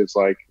things. It's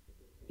like,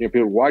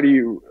 people, how do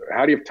you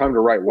have time to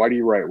write? Why do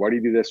you write? Why do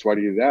you do this? Why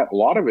do you do that? A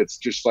lot of it's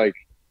just like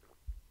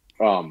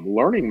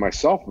learning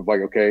myself of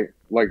or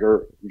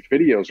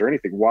videos or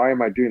anything. Why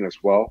am I doing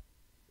this? Well,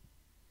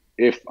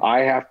 if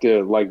I have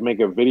to make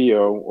a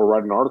video or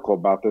write an article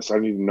about this, I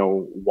need to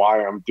know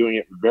why I'm doing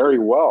it very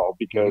well,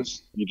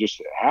 because you just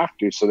have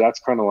to. So that's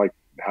kind of like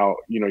how,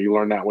 you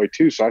learn that way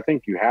too. So I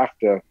think you have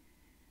to.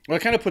 Well,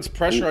 it kind of puts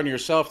pressure on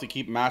yourself to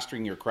keep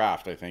mastering your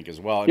craft, I think,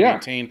 as well, and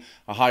maintain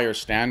a higher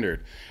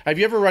standard. Have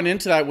you ever run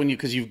into that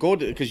because you go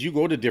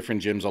to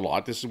different gyms a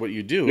lot? This is what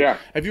you do. Yeah.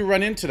 Have you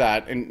run into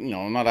that? And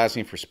I'm not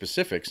asking for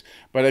specifics,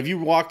 but have you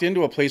walked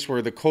into a place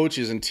where the coach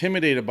is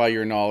intimidated by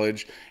your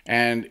knowledge,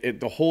 and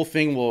the whole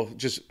thing will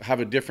just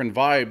have a different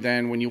vibe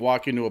than when you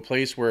walk into a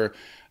place where,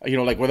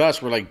 like with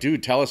us, we're like,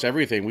 dude, tell us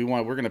everything.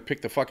 We're going to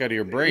pick the fuck out of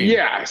your brain.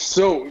 Yeah.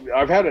 So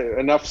I've had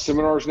enough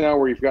seminars now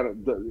where you've got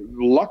the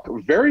luck.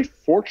 Very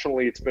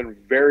fortunately, it's been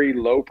very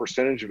low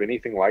percentage of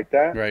anything like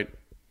that. Right.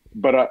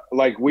 But I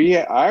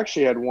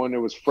actually had one. It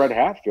was Fred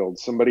Hatfield.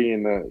 Somebody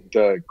in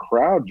the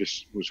crowd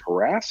just was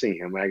harassing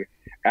him,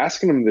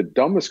 asking him the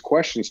dumbest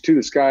questions too.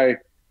 This guy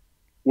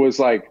was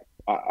a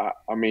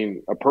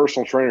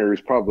personal trainer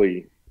who's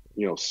probably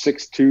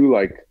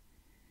 6'2",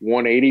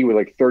 180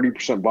 with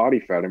 30% body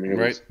fat. I mean,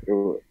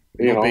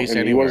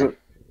 and he wasn't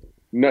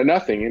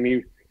nothing. And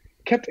he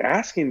kept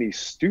asking these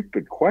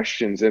stupid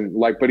questions, and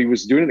but he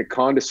was doing it in a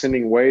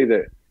condescending way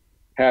that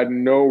had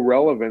no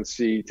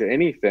relevancy to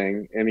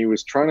anything. And he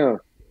was trying to,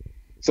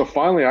 so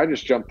finally I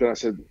just jumped in. I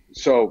said,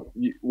 so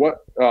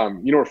what,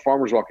 where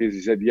Farmer's Walk is?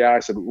 He said, yeah. I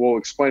said, well,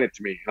 explain it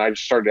to me. And I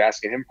just started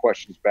asking him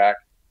questions back.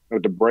 And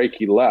at the break,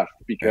 he left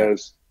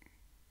because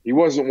he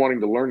wasn't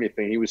wanting to learn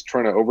anything. He was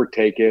trying to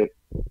overtake it.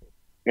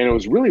 And it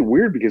was really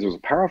weird because it was a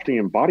powerlifting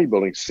and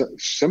bodybuilding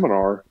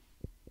seminar.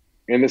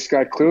 And this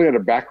guy clearly had a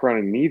background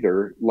in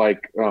neither,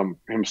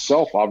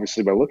 himself,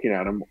 obviously, by looking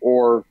at him,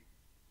 or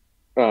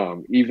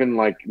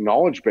even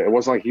knowledge. But it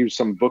wasn't like he was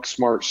some book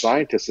smart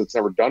scientist that's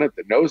never done it,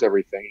 that knows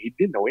everything. He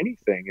didn't know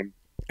anything.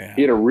 And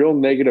he had a real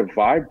negative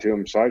vibe to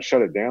him. So I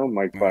shut it down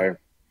by.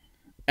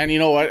 And you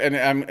know what?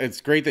 And it's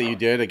great that you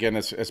did, again,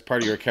 as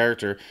part of your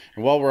character.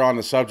 And while we're on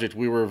the subject,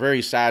 we were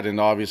very saddened,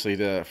 obviously,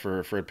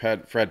 for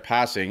Fred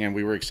passing, and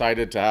we were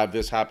excited to have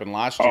this happen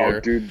last year. Oh,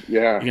 dude,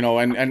 yeah.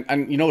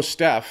 And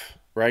Steph,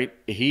 right?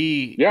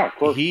 Yeah, of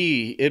course.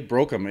 It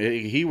broke him.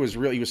 He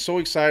was so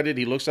excited.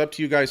 He looks up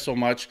to you guys so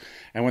much.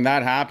 And when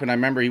that happened, I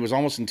remember he was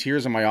almost in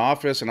tears in my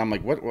office. And I'm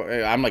like, what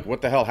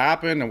the hell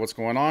happened and what's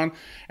going on?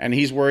 And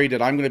he's worried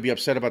that I'm going to be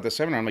upset about the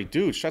seminar. I'm like,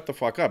 dude, shut the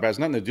fuck up. It has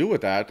nothing to do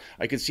with that.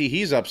 I could see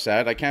he's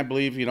upset. I can't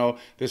believe,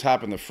 this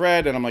happened to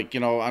Fred. And I'm like,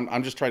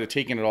 I'm just trying to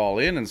taking it all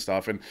in and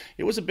stuff. And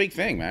it was a big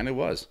thing, man. It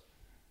was.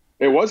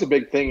 It was a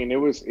big thing. And it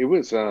was,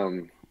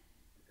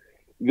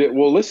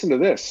 well, listen to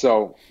this.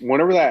 So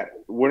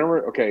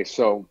okay.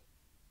 So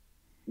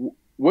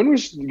when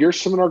was your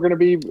seminar going to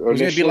be? It was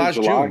going to be last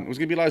June. It was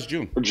going to be last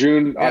June. Or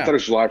June. Yeah. I thought it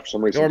was July for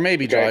some reason. Or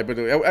maybe July, but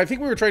I think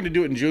we were trying to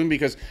do it in June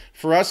because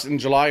for us in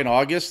July and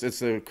August, it's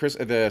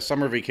the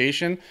summer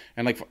vacation,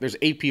 and like there's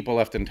 8 people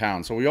left in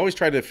town. So we always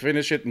try to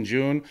finish it in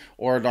June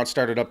or not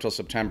start it up till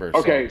September.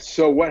 Okay,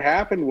 so what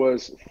happened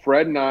was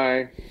Fred and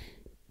I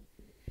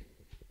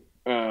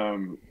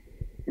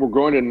were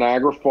going to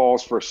Niagara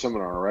Falls for a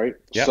seminar, right?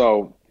 Yep.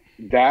 So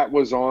that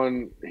was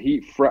on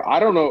I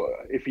don't know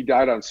if he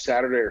died on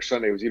Saturday or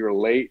Sunday. It was either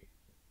late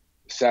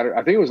Saturday.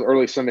 I think it was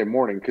early Sunday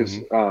morning because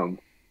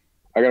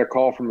I got a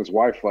call from his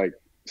wife like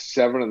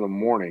 7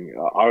 a.m.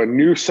 I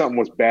knew something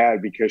was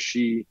bad because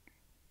she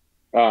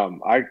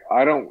I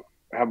don't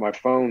have my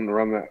phone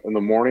around that in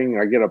the morning.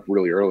 I get up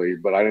really early,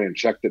 but I didn't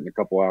check it in a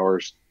couple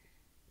hours.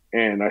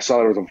 And I saw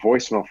there was a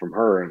voicemail from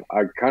her, and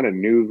I kind of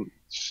knew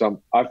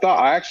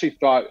I actually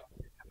thought,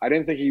 I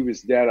didn't think he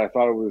was dead. I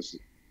thought it was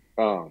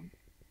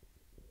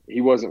he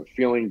wasn't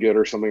feeling good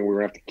or something. We were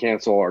gonna have to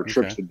cancel our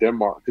trips to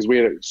Denmark because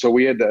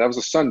that was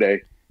a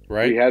Sunday.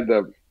 Right. We had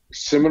the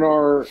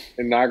seminar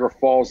in Niagara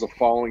Falls the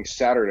following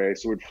Saturday,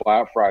 so we'd fly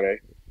out Friday.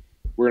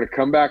 We're gonna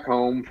come back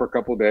home for a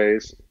couple of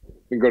days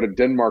and go to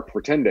Denmark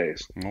for 10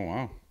 days. Oh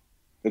wow!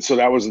 And so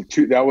that was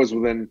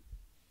within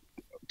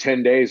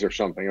 10 days or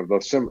something of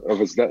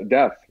his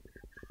death.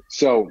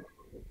 So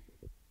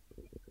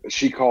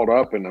she called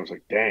up and I was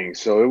like, dang.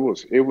 So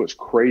it was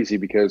crazy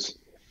because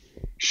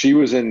she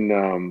was in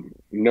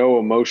no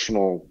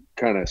emotional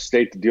kind of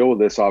state to deal with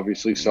this,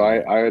 obviously. So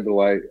I had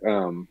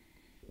to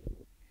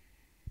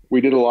we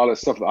did a lot of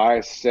stuff at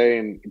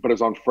ISA, but it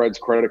was on Fred's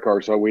credit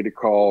card. So me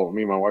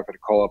and my wife had to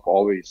call up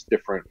all these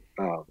different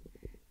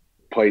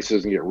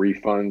places and get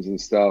refunds and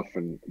stuff.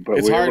 But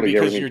it's hard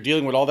because you're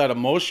dealing with all that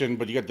emotion,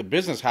 but you got the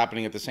business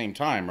happening at the same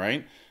time,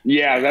 right?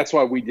 Yeah, that's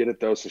why we did it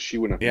though, so she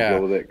wouldn't have to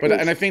deal with it.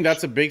 And I think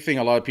that's a big thing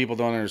a lot of people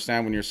don't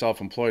understand when you're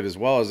self-employed as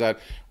well, is that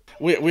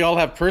we all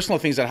have personal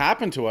things that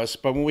happen to us,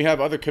 but when we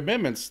have other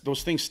commitments,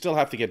 those things still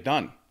have to get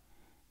done.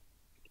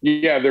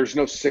 Yeah, there's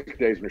no sick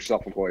days when you're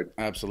self-employed.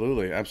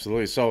 Absolutely,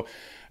 absolutely. So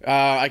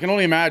I can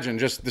only imagine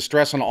just the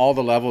stress on all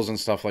the levels and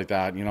stuff like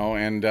that,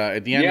 and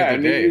at the end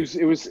of the day.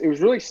 It was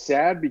really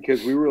sad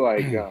because we were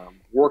like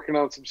working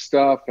on some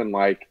stuff and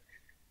like,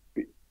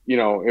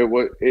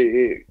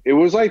 it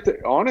was like,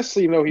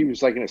 honestly, he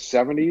was like in his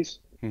 70s.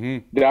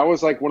 Mm-hmm. That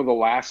was like one of the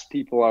last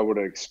people I would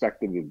have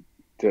expected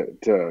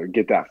to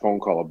get that phone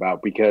call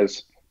about,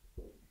 because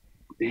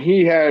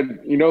he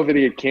had, that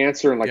he had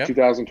cancer in like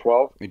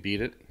 2012. He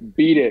beat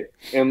it.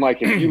 And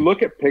like, if you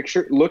look at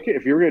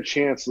if you were get a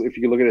chance, if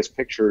you could look at his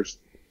pictures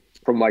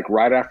from like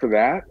right after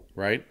that,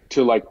 right,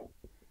 to like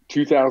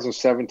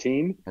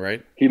 2017,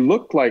 right, he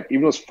looked like,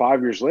 even though it was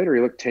 5 years later,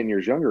 he looked 10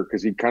 years younger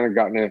because he'd kind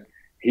of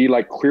he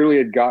like clearly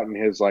had gotten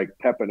his like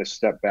pep and his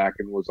step back,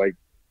 and was like,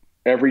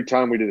 every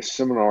time we did a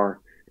seminar,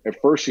 at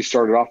first he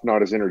started off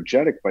not as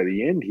energetic. By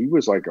the end, he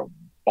was like a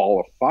ball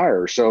of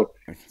fire. So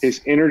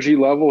his energy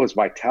level, his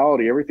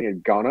vitality, everything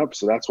had gone up.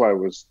 So that's why it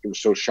was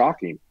so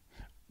shocking.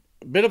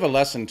 A bit of a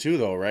lesson too,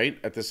 though, right?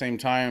 At the same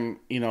time,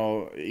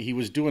 he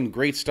was doing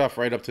great stuff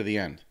right up to the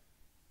end.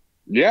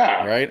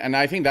 Yeah. Right. And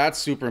I think that's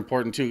super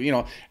important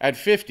too. At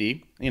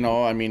 50,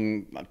 I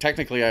mean,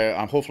 technically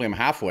hopefully I'm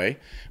halfway,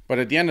 but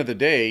at the end of the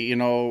day,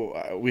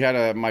 we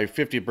had my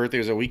 50th birthday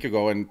was a week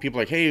ago, and people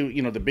are like, hey,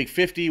 the big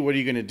 50, what are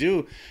you going to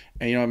do?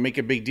 And, make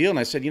a big deal. And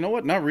I said, you know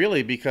what? Not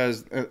really,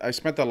 because I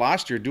spent the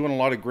last year doing a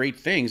lot of great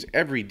things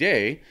every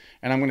day,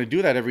 and I'm going to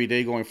do that every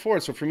day going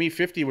forward. So for me,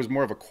 50 was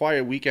more of a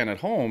quiet weekend at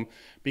home,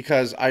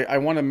 because I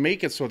want to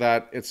make it so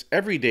that it's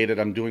every day that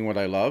I'm doing what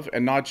I love,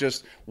 and not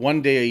just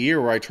one day a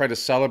year where I try to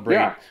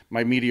celebrate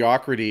my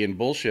mediocrity and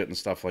bullshit and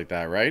stuff like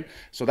that, right?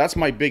 So that's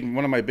one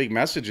of my big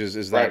messages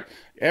is that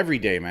every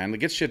day, man,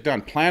 get shit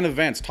done. Plan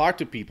events, talk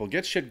to people,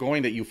 get shit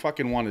going that you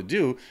fucking want to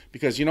do,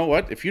 because you know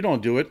what? If you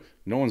don't do it,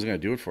 no one's going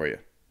to do it for you.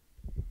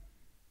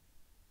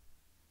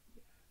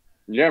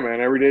 Yeah, man,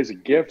 every day is a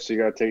gift, so you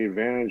got to take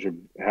advantage of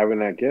having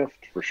that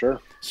gift for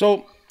sure.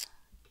 So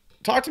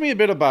talk to me a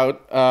bit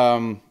about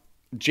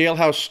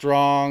Jailhouse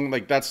Strong.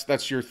 Like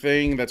that's your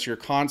thing, that's your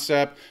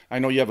concept. I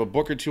know you have a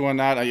book or two on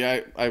that.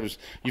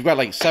 You've got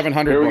like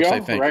 700 books, I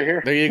think. Right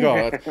here. There you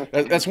go.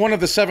 That's one of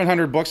the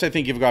 700 books I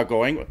think you've got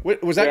going.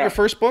 Was that your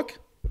first book?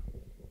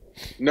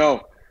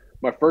 No.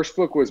 My first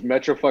book was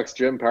Metroflex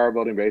Gym Power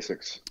Building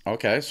Basics.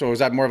 Okay. So is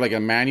that more of like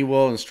a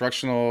manual,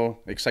 instructional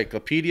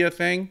encyclopedia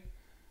thing?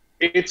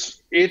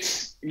 It's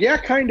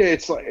kind of.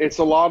 It's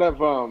a lot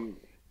of.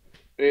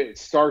 It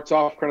starts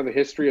off kind of the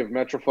history of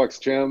Metroflex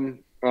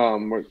Gym.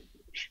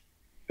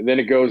 then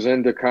it goes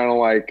into kind of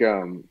like,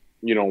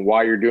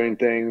 why you're doing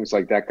things,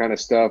 like that kind of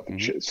stuff,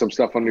 some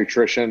stuff on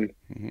nutrition,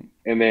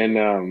 and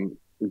then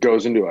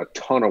goes into a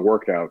ton of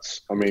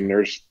workouts. I mean,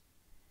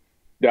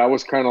 that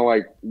was kind of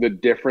like the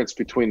difference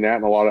between that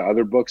and a lot of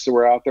other books that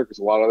were out there, because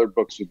a lot of other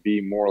books would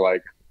be more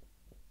like,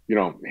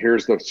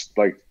 here's the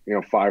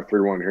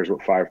 5-3-1, here's what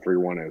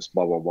 5-3-1 is,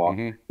 blah blah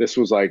blah. This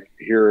was like,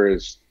 here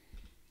is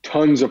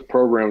tons of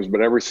programs,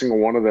 but every single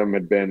one of them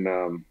had been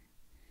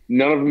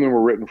none of them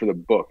were written for the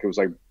book. It was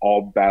like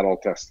all battle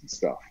tested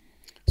stuff.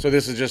 So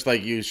this is just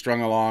like you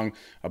strung along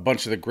a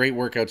bunch of the great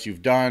workouts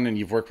you've done and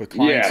you've worked with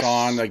clients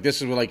on. Like,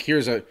 this is like,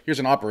 here's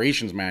an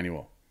operations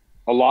manual.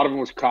 A lot of them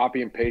was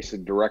copy and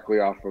pasted directly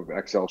off of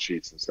Excel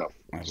sheets and stuff.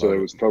 So it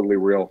was totally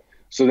real.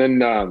 So then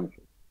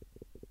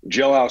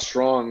Jailhouse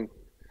Strong,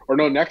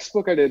 next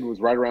book I did was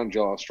right around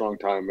Jailhouse Strong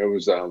time. It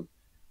was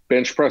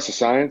Bench Press of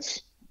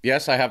Science.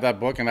 Yes, I have that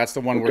book, and that's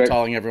the one we're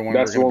telling everyone.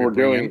 That's the one we're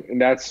doing, and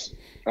that's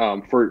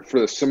for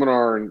the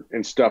seminar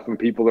and stuff, and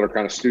people that are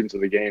kind of students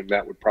of the game.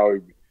 That would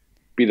probably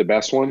be the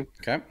best one.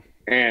 Okay.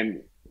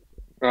 And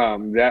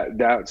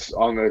that's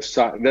on the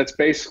side. That's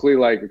basically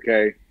like,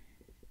 okay,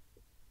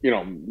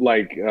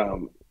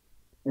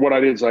 what I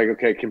did is like,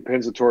 okay,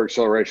 compensatory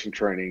acceleration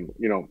training.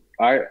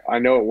 I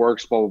know it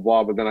works, blah blah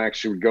blah, but then I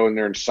actually would go in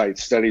there and cite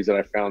studies that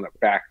I found that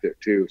backed it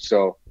too.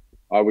 So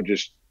I would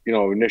just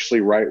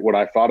initially write what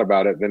I thought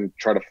about it, then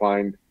try to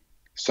find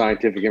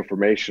scientific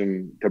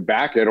information to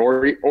back it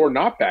or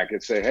not back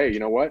it. Say, hey, you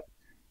know what?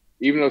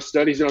 Even though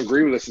studies don't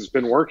agree with us, it's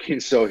been working.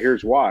 So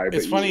here's why.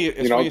 It's funny.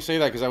 It's funny you say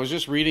that, because I was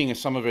just reading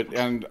some of it,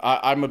 and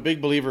I'm a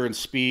big believer in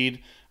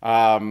speed.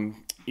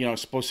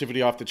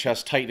 Explosivity off the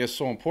chest, tightness,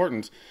 so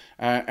important.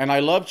 And I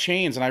love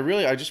chains. And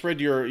I just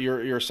read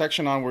your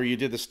section on where you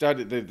did the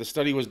study. The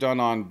study was done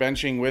on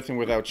benching with and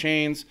without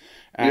chains,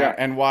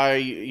 and why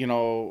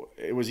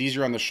it was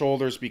easier on the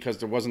shoulders because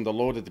there wasn't the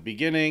load at the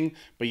beginning,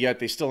 but yet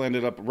they still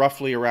ended up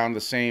roughly around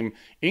the same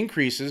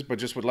increases, but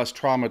just with less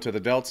trauma to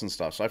the delts and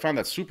stuff. So I found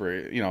that super,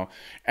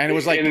 and it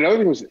was like. And another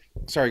thing was.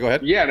 Sorry, go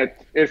ahead. Yeah, and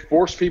it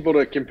forced people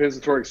to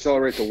compensatory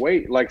accelerate the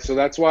weight. Like, so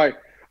that's why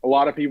a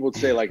lot of people would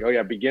say like, oh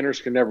yeah, beginners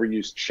can never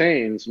use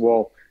chains.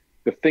 Well,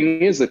 the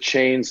thing is, the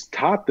chains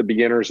taught the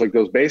beginners, like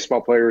those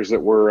baseball players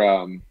that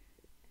were,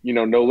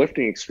 no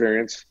lifting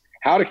experience,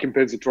 how to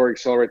compensatory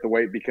accelerate the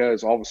weight,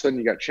 because all of a sudden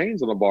you got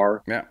chains on the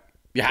bar. Yeah.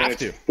 You have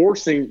to.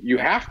 You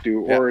have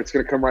to, or it's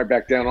going to come right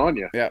back down on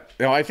you. Yeah.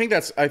 I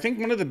think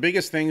one of the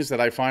biggest things that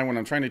I find when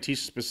I'm trying to teach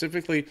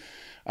specifically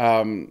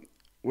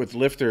with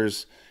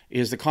lifters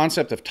is the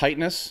concept of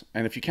tightness.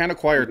 And if you can't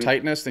acquire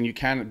tightness, then you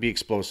can't be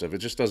explosive. It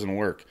just doesn't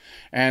work.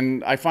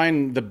 And I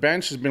find the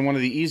bench has been one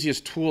of the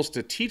easiest tools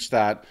to teach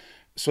that,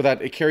 so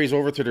that it carries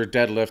over to their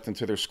deadlift and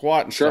to their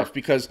squat and stuff,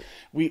 because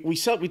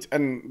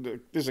and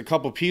there's a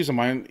couple of peeves of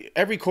mine.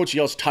 Every coach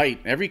yells tight,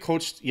 every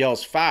coach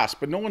yells fast,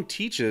 but no one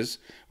teaches,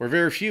 or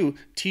very few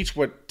teach,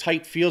 what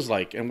tight feels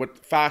like and what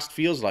fast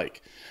feels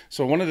like.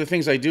 So one of the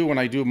things I do when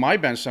I do my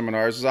bench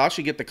seminars is I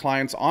actually get the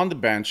clients on the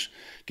bench,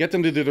 get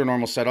them to do their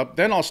normal setup,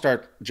 then I'll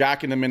start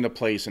jacking them into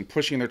place and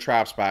pushing their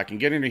traps back and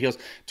getting their heels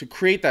to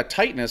create that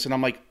tightness. And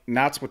I'm like,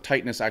 that's what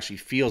tightness actually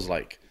feels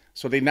like.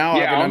 So they now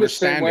have an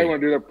understanding. The same way when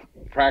I do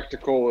the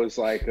practical is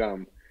like, I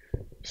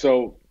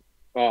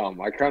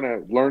kind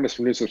of learned this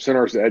from doing some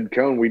seminars at Ed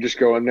Cohn. We just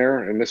go in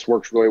there, and this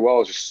works really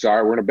well. It's just, all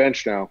right, we're going to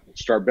bench now.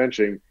 Start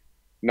benching,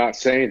 not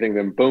say anything.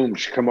 Then boom,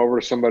 just come over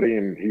to somebody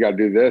and you got to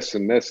do this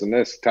and this and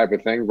this type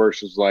of thing,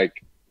 versus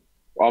like,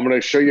 I'm going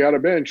to show you how to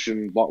bench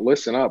and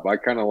listen up. I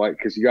kind of like,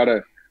 because you got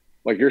to,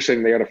 like you're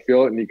saying, they got to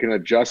feel it, and you can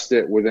adjust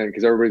it within,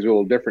 because everybody's a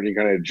little different. You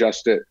kind of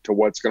adjust it to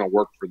what's going to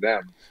work for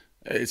them.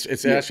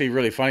 It's actually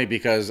really funny,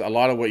 because a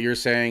lot of what you're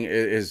saying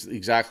is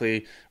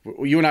exactly,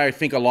 you and I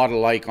think a lot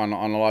alike on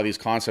a lot of these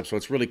concepts. So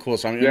it's really cool.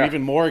 So I'm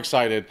even more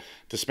excited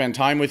to spend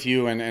time with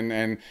you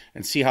and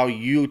see how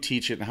you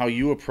teach it and how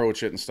you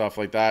approach it and stuff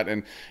like that.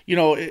 And,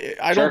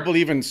 I don't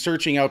believe in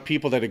searching out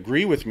people that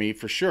agree with me,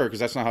 for sure, because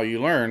that's not how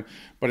you learn.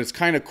 But it's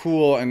kind of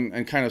cool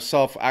and kind of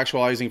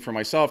self-actualizing for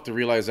myself to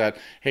realize that,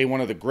 hey,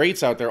 one of the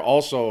greats out there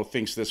also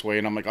thinks this way.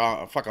 And I'm like,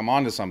 oh, fuck, I'm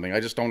on to something. I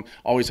just don't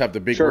always have the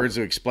big words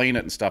to explain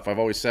it and stuff. I've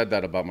always said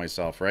that about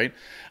myself, right?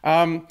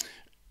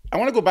 I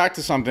want to go back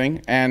to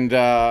something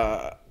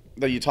that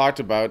you talked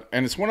about,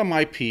 and it's one of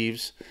my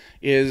peeves,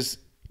 is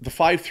the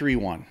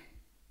 5-3-1,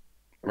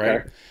 right?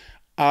 Okay.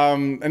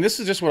 And this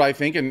is just what I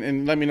think,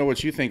 and let me know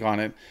what you think on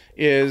it,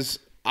 is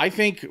I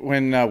think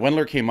when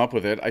Wendler came up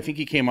with it, I think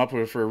he came up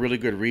with it for a really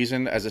good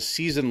reason, as a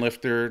seasoned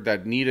lifter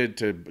that needed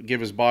to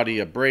give his body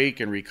a break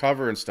and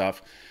recover and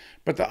stuff.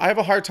 But I have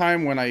a hard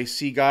time when I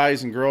see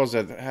guys and girls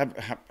that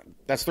have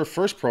that's their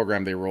first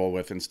program they roll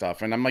with and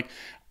stuff. And I'm like,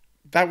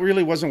 that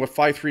really wasn't what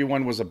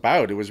 5-3-1 was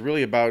about. It was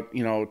really about,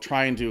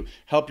 trying to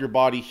help your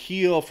body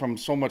heal from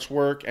so much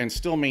work and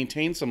still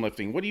maintain some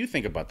lifting. What do you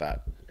think about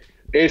that?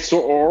 It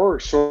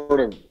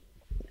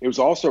was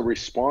also a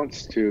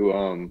response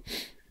to,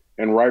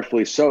 and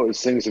rightfully so,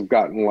 as things have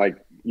gotten like,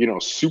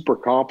 super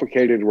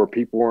complicated, where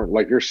people weren't,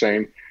 like you're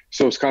saying,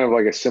 So it's kind of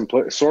like a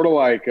simple, sort of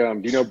like,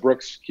 do you know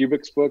Brooks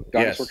Kubik's book,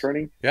 Dinosaur Yes.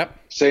 Training? Yep.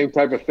 Same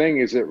type of thing.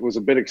 Is it was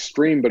a bit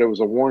extreme, but it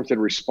was a warranted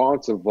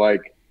response of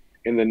like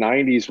in the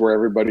 90s where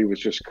everybody was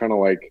just kind of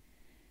like,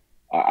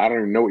 I don't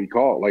even know what you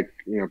call it, like,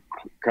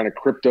 kind of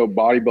crypto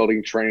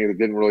bodybuilding training that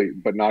didn't really,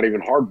 but not even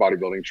hard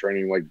bodybuilding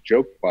training, like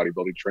joke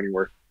bodybuilding training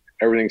where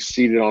everything's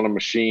seated on a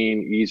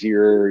machine,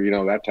 easier,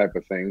 that type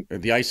of thing.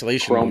 The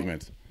isolation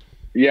movement.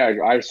 Yeah,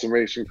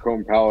 isolation,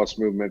 chrome palace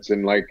movements,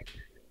 and like,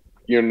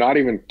 not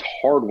even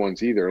hard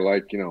ones either,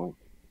 like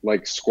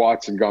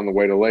squats and gone the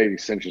way to lady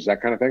cinches,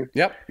 that kind of thing.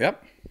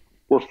 Yep.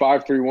 Where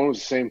 5-3-1 was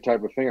the same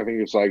type of thing. I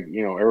think it's like,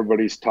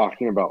 everybody's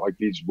talking about like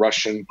these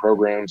Russian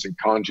programs and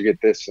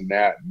conjugate this and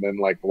that. And then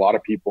like a lot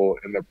of people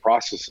in the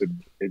process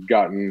had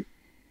gotten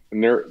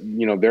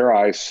in their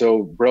eyes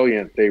so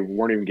brilliant, they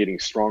weren't even getting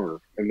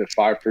stronger. And the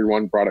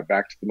 5-3-1 brought it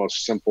back to the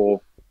most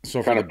simple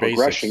kind of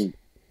progression. Basics.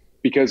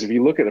 Because if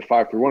you look at the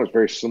 5-3-1, it's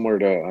very similar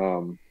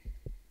to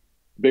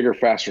bigger,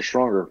 faster,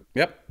 stronger.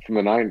 Yep. From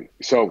the 90s.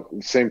 So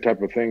the same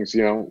type of things,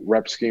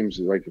 rep schemes,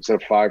 like instead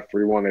of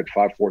 5-3-1,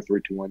 they had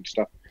 5-4-3-2-1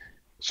 stuff.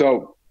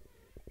 So,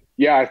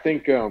 yeah, I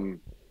think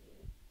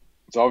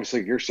it's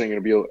obviously you're saying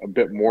it'll be a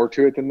bit more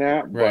to it than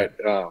that, right.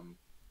 But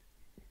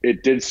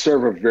it did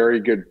serve a very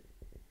good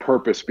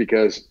purpose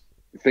because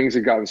things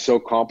had gotten so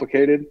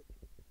complicated,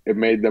 it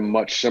made them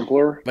much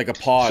simpler. Like a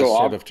pause,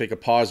 so take a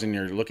pause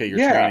and look at your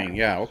training.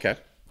 Yeah, okay.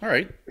 All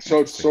right. So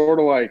it's sort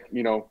of like,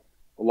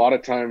 a lot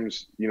of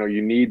times,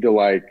 you need to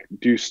like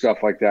do stuff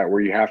like that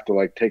where you have to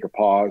like take a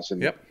pause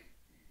and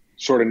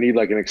sort of need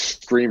like an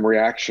extreme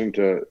reaction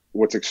to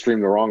what's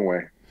extreme the wrong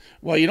way.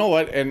 Well, you know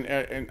what,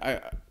 and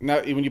I,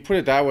 now when you put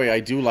it that way,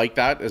 I do like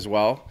that as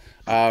well.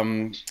 I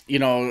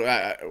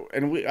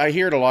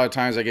hear it a lot of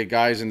times. I get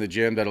guys in the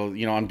gym that'll,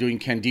 I'm doing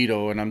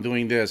Candido and I'm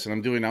doing this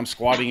and I'm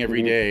squatting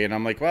every day, and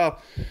I'm like, well,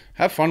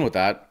 have fun with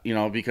that,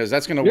 because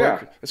that's gonna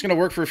work. It's gonna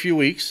work for a few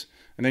weeks,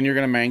 and then you're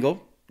gonna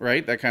mangle,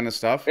 right? That kind of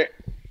stuff.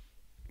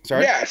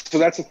 Sorry. Yeah. So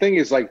that's the thing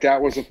is like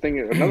that was a thing.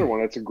 Another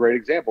one. That's a great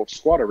example of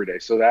squat every day.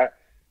 So that.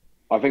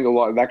 I think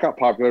that got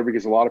popular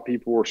because a lot of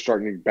people were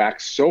starting to back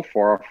so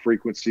far off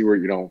frequency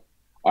where,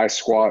 I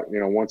squat,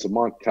 once a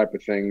month type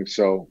of thing.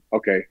 So,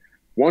 okay,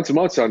 once a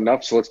month's not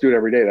enough. So let's do it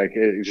every day. Like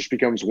it just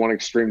becomes one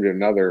extreme to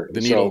another.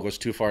 The needle goes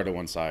too far to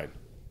one side.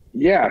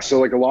 Yeah. So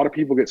like a lot of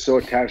people get so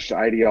attached to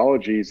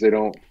ideologies, they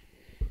don't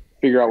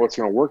figure out what's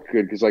going to work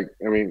good. Cause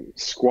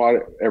squat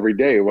every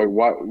day. Like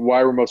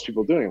why were most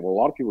people doing it? Well, a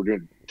lot of people were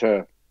doing it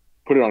to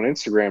put it on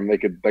Instagram. They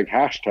could like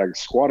hashtag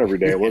squat every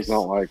day. It was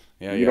not like,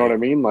 you know what I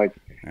mean? Like,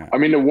 yeah. I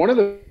mean, one of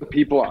the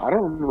people, I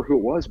don't remember who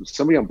it was, but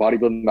somebody on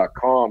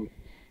bodybuilding.com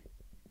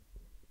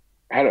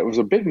it was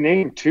a big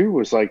name too,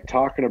 was like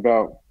talking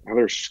about how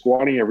they're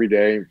squatting every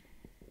day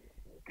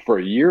for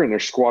a year and their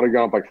squat had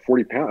gone up like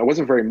 40 pounds. It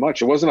wasn't very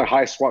much. It wasn't a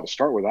high squat to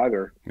start with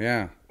either.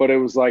 Yeah. But it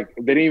was like,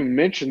 they didn't even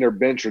mention their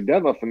bench or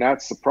deadlift, and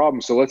that's the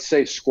problem. So let's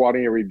say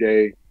squatting every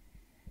day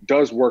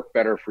does work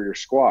better for your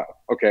squat.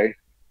 Okay.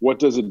 What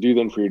does it do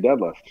then for your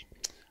deadlift?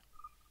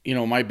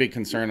 My big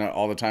concern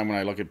all the time when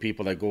I look at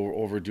people that go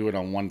overdo it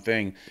on one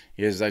thing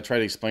is I try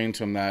to explain to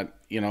them that,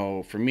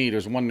 for me,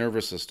 there's one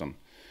nervous system.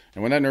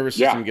 And when that nervous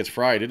system gets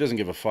fried, it doesn't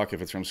give a fuck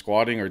if it's from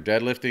squatting or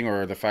deadlifting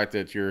or the fact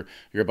that you're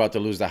about to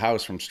lose the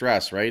house from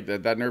stress, right?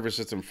 That nervous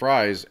system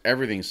fries,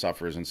 everything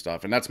suffers and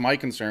stuff. And that's my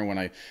concern when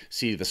I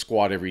see the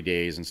squat every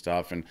days and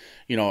stuff. And,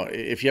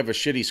 if you have a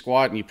shitty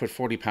squat and you put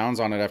 40 pounds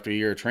on it after a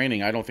year of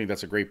training, I don't think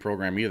that's a great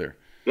program either.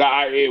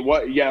 That's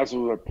what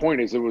the point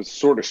is. It was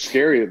sort of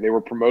scary that they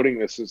were promoting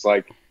this as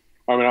like,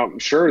 I'm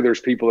sure there's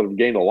people that have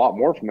gained a lot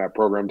more from that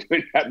program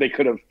doing that. They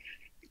could have,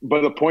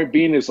 but the point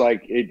being is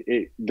like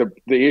the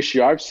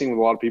issue I've seen with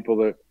a lot of people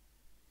that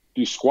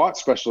do squat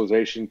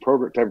specialization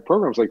type of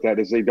programs like that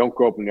is they don't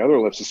go up in the other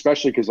lifts,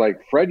 especially because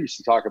like Fred used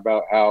to talk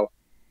about how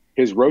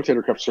his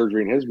rotator cuff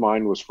surgery in his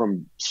mind was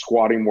from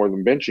squatting more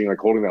than benching, like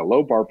holding that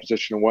low bar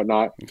position and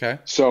whatnot. Okay.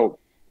 So,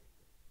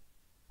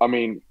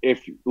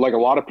 if like a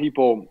lot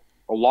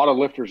of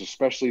lifters,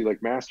 especially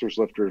like masters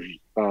lifters,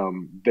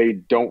 they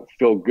don't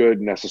feel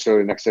good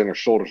necessarily next day in their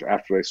shoulders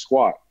after they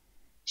squat.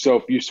 So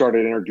if you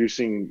started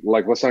introducing,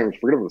 like, let's not even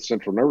forget about the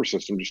central nervous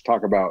system, just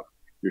talk about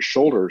your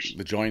shoulders,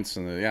 the joints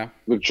and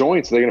the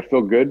joints, they're going to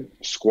feel good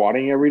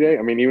squatting every day.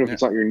 I mean, even if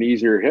it's not your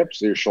knees or your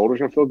hips, your shoulders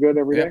going to feel good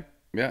every day.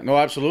 Yeah, no,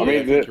 absolutely.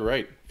 I think you're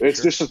right.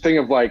 It's just a thing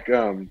of like,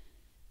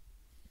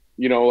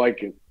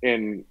 like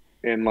in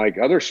like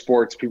other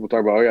sports, people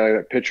talk about,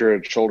 that picture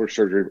of shoulder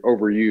surgery,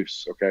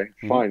 overuse. Okay,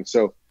 fine.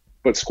 So,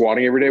 but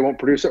squatting every day won't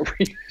produce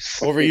overuse.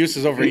 Overuse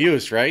is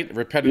overuse, right?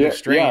 Repetitive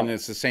strain.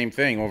 It's the same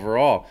thing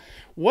overall.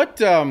 What,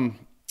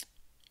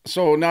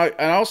 so now,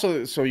 and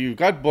also, so you've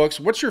got books.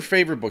 What's your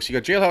favorite books? You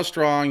got Jailhouse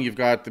Strong, you've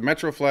got the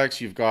Metroflex,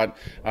 you've got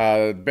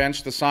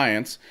Bench the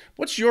Science.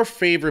 What's your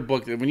favorite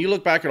book? When you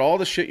look back at all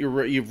the shit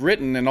you've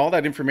written and all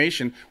that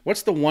information,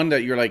 what's the one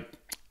that you're like,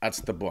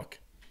 that's the book?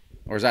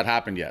 Or has that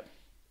happened yet?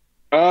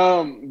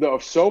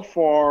 So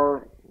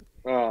far,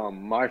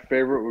 my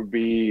favorite would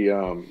be,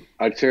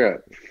 I'd say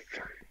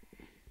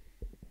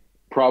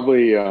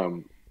probably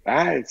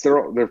There's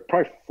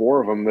probably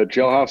four of them. The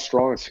Jailhouse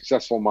Strong and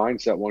Successful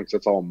Mindset one, because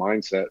that's all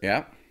mindset.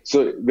 Yeah.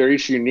 So they're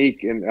each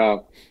unique. And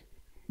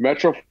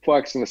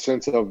Metroflex, in the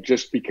sense of,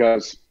 just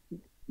because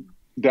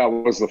that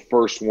was the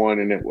first one,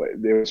 and it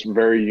was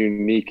very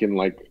unique in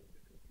like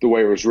the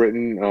way it was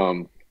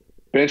written.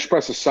 Bench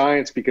Press of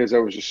Science, because I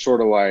was just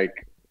sort of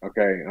like,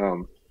 okay,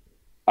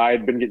 I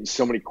had been getting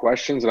so many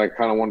questions and I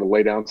kind of wanted to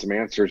lay down some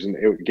answers, and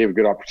it gave a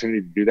good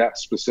opportunity to do that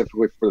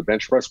specifically for the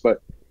bench press.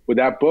 But with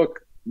that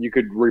book, you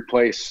could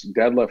replace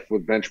deadlift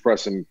with bench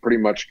press and pretty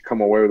much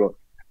come away with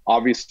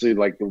obviously,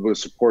 like, the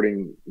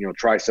supporting,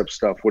 tricep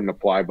stuff wouldn't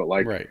apply, but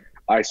like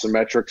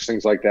isometrics,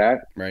 things like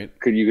that. Right.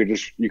 You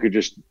could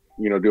just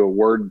do a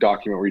Word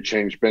document where you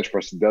change bench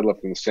press to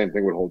deadlift, and the same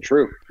thing would hold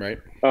true. Right.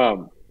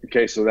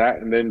 Okay. So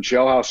that, and then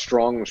Jailhouse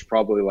Strong was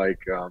probably like,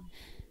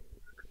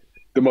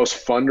 the most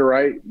fun to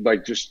write,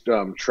 like just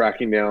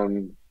tracking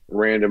down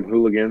random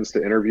hooligans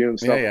to interview and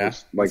stuff. Yeah.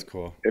 Was like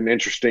cool. An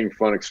interesting,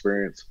 fun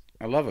experience.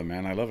 I love it,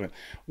 man. I love it.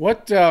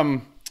 What,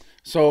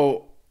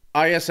 so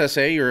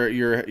ISSA,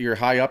 you're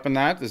high up in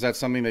that. Is that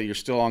something that you're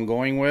still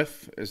ongoing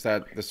with? Is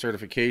that the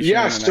certification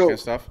and that kind of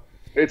stuff?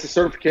 It's a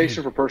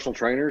certification for personal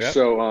trainers. Yep.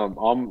 So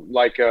I'm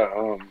like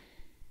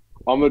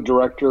I'm the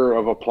director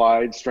of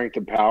applied strength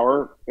and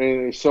power.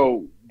 And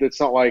so it's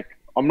not like,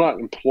 I'm not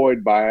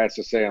employed by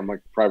ISSA. I'm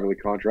like privately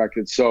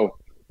contracted. So,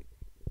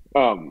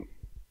 so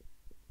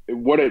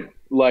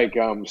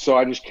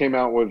I just came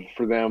out with,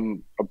 for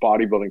them, a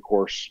bodybuilding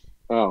course.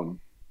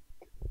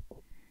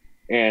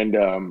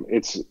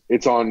 It's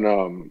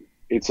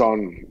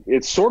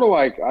sort of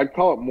like, I'd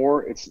call it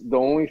more, it's the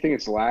only thing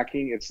it's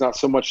lacking. It's not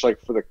so much like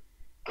for the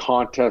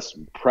contest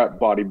prep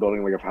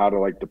bodybuilding, like of how to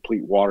like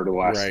deplete water the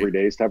last 3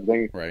 days type of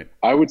thing. Right.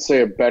 I would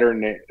say a better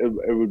name,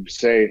 it would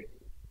say,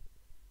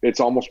 it's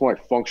almost more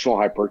like functional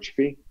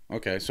hypertrophy.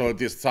 Okay, so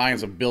the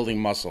science of building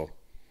muscle.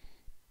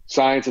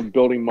 Science of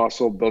building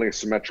muscle, building a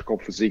symmetrical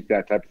physique,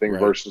 that type of thing,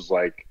 versus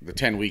like the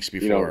 10 weeks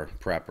before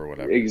prep or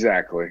whatever.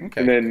 Exactly. Okay,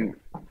 and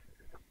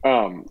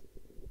then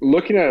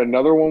looking at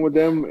another one with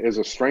them is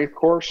a strength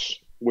course,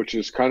 which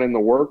is kind of in the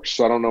works.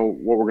 So I don't know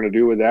what we're going to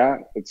do with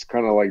that. It's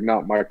kind of like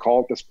not my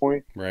call at this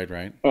point. Right.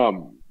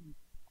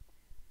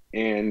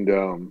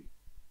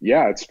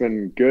 It's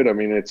been good. I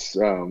mean, it's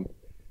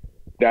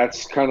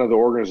that's kind of the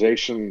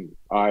organization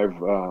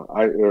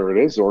it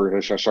is the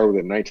organization I started with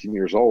at 19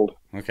 years old.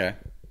 Okay.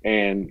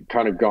 And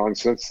kind of gone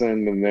since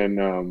then. And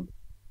then,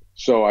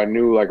 so I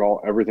knew like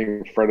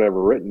everything Fred had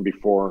ever written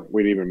before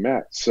we'd even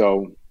met.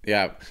 So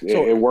yeah,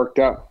 so it worked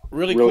out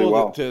really cool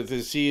well.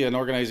 to see an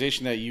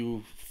organization that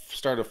you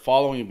started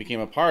following and became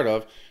a part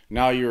of.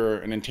 Now you're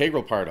an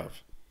integral part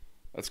of.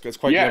 That's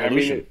quite the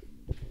evolution. I mean,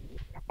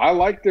 I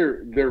like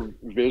their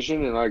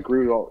vision, and I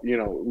agree with all.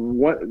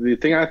 The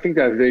thing I think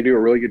that they do a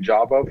really good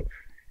job of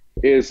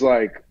is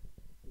like,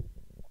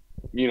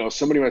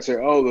 somebody might say,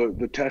 "Oh,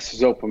 the test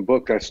is open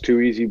book. That's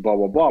too easy." Blah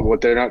blah blah. But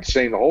what they're not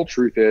saying, the whole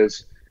truth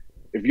is,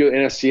 if you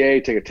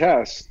NSCA take a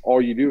test, all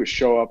you do is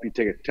show up, you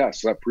take a test.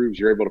 So that proves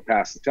you're able to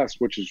pass the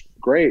test, which is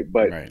great.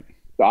 But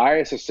the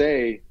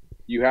ISSA,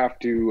 you have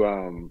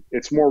to.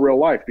 It's more real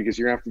life, because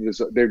you have to.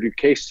 They do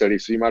case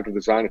studies, so you might have to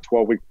design a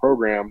 12-week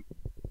program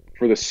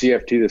for the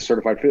CFT, the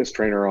certified fitness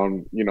trainer,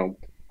 on,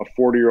 a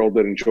 40-year-old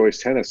that enjoys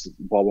tennis,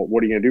 blah, blah.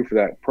 What are you going to do for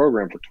that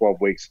program for 12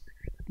 weeks?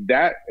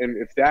 And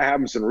if that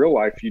happens in real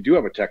life, you do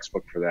have a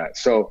textbook for that.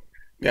 So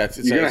yeah, it's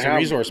a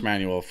resource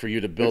manual for you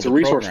to build. It's a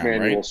resource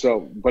manual. Right?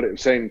 So, but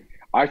it's saying,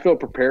 I feel it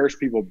prepares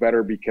people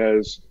better,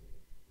 because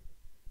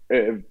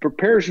it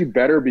prepares you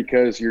better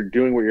because you're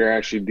doing what you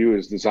actually do,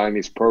 is design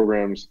these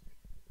programs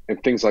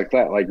and things like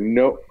that. Like,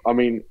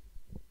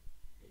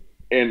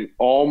 in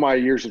all my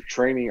years of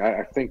training,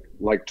 I think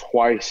like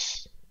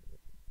twice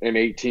in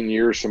 18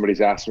 years,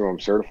 somebody's asked me if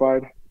I'm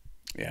certified.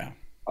 Yeah.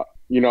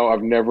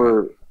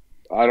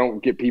 I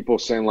don't get people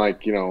saying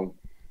like, how's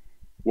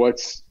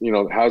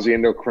the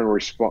endocrine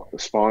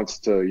response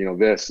to,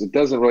 this? It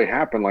doesn't really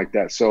happen like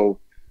that. So,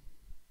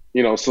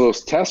 so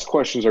those test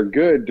questions are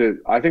good.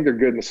 I think they're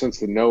good in the sense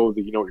to know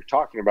that you know what you're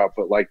talking about,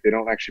 but like they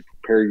don't actually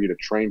prepare you to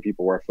train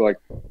people, where I feel like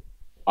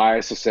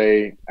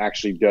ISSA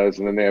actually does.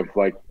 And then they have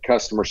like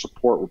customer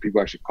support where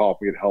people actually call up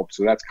and get help.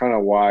 So that's kind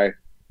of why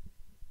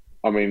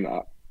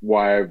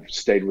I've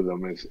stayed with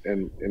them,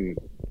 and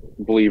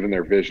believe in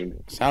their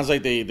vision. Sounds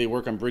like they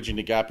work on bridging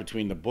the gap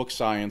between the book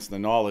science, the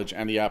knowledge,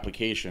 and the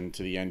application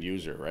to the end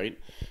user, right?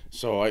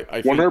 So I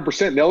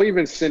 100%. They'll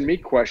even send me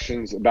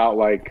questions about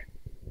like,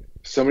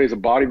 somebody's a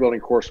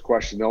bodybuilding course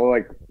question. They'll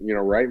like,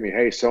 write me,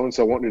 hey,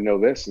 so-and-so wanted to know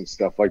this and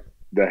stuff, like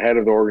the head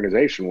of the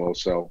organization will.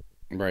 So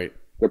right.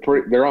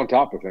 They're on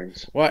top of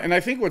things. Well, and I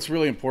think what's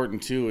really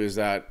important too is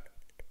that,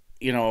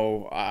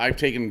 I've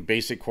taken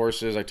basic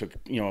courses. I took,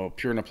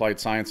 pure and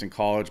applied science in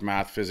college,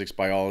 math, physics,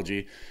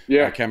 biology,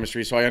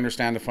 chemistry. So I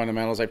understand the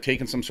fundamentals. I've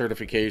taken some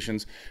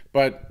certifications,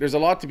 but there's a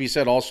lot to be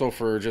said also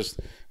for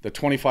just the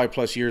 25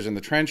 plus years in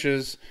the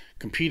trenches,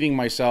 competing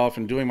myself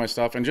and doing my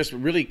stuff and just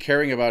really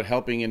caring about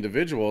helping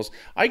individuals,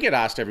 I get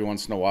asked every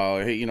once in a while,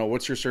 hey, you know,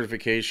 what's your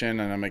certification?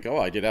 And I'm like, oh,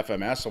 I did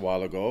FMS a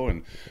while ago,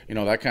 and, you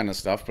know, that kind of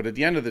stuff. But at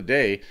the end of the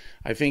day,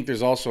 I think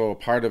there's also a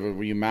part of it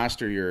where you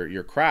master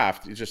your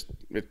craft.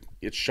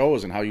 It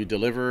shows in how you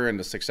deliver and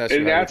the success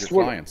you have with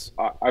your clients.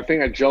 I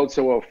think I gelled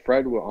so well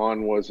Fred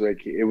on was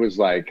like, it was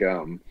like,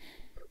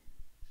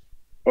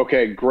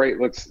 okay, great.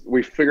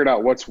 We figured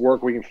out what's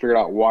work. We can figure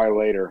out why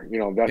later. You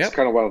know, that's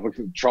kind of what I looked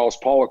at Charles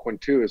Pollock one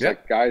too, is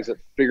like guys that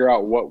figure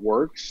out what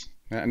works.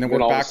 And then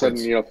work all backwards. Of a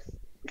sudden, you know,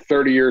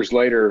 30 years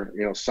later,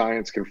 you know,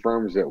 science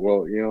confirms it.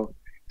 Well, you know,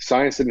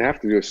 science didn't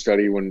have to do a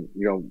study when,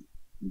 you know,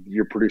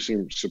 you're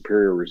producing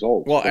superior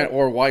results. Well,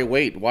 or why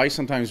wait? Why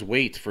sometimes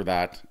wait for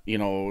that, you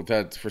know,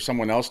 that for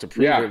someone else to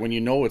prove it when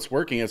you know it's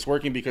working? It's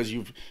working because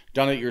you've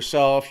done it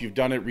yourself. You've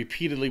done it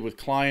repeatedly with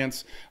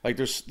clients. Like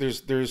there's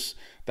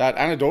that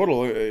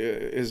anecdotal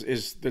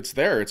is that's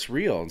there. It's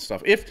real and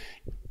stuff. If,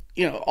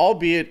 you know,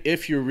 albeit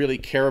if you really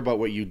care about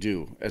what you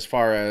do, as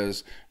far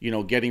as, you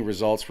know, getting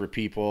results for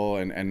people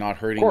and not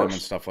hurting them and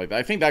stuff like that.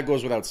 I think that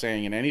goes without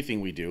saying in anything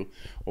we do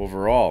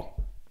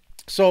overall.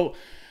 So,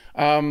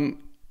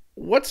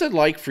 what's it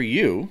like for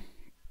you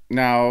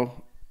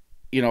now?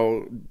 You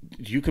know,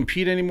 do you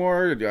compete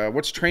anymore?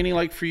 What's training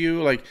like for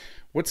you? Like,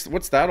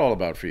 what's that all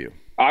about for you?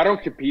 I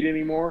don't compete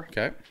anymore.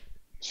 Okay.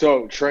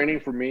 So training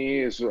for me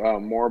is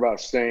more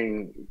about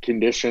staying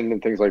conditioned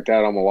and things like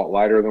that. I'm a lot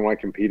lighter than when I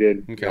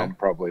competed. Okay. You know, I'm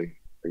probably,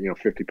 you know,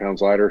 50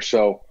 pounds lighter.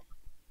 So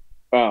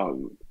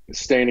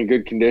staying in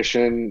good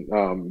condition,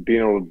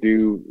 being able to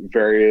do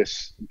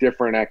various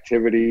different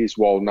activities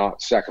while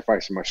not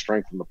sacrificing my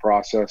strength in the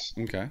process.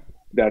 Okay.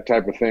 That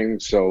type of thing.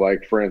 So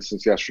like, for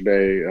instance,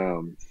 yesterday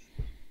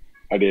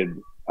I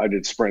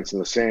did sprints in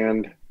the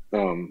sand at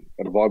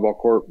a volleyball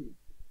court.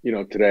 You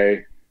know,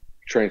 today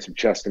train some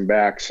chest and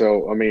back.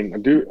 So I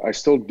mean, I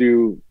still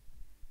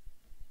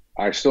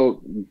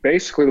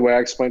basically the way I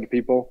explain to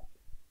people,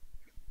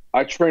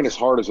 I train as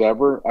hard as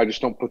ever. I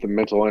just don't put the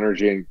mental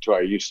energy into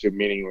I used to,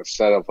 meaning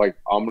instead of like,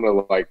 I'm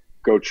gonna like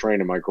go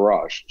train in my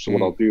garage. So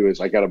what I'll do is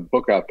I got a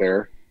book out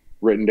there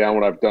written down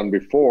what I've done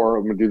before.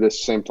 I'm gonna do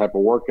this same type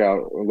of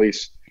workout, at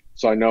least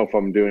so I know if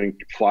I'm doing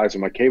flies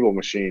on my cable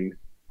machine,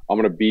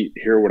 I'm gonna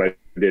hear what I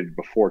did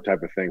before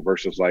type of thing,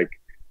 versus like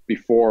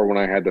before when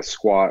I had to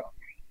squat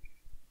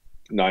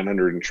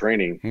 900 in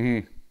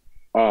training.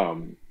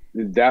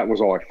 That was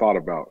all I thought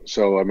about.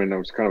 So I mean, I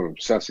was kind of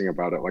obsessing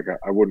about it. Like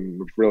I wouldn't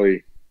have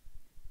really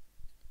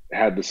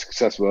had the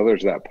success with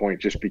others at that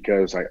point just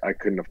because I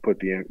couldn't have put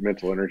the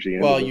mental energy in.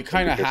 Well, you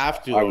kind of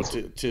have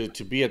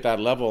to be at that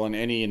level in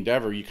any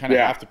endeavor. You kind of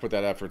have to put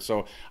that effort.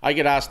 So I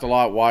get asked a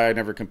lot why I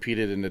never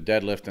competed in the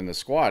deadlift and the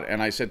squat.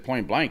 And I said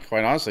point blank,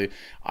 quite honestly,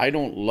 I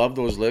don't love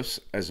those lifts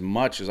as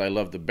much as I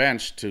love the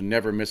bench, to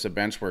never miss a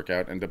bench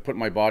workout and to put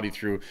my body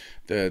through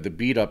the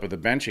beat up of the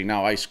benching.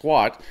 Now I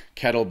squat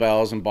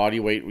kettlebells and body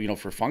weight, you know,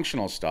 for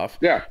functional stuff.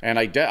 Yeah. And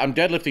I'm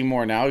deadlifting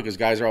more now because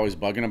guys are always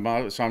bugging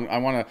about it. So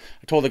I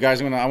told the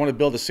guys I want to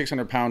build a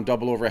 600-pound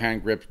double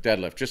overhand grip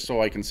deadlift just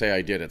so I can say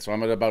I did it. So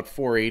I'm at about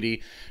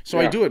 480. So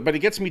I do it, but it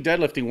gets me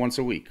deadlifting once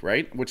a week,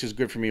 right? Which is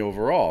good for me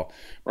overall.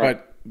 Right.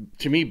 But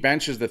to me,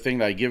 bench is the thing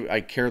that I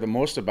care the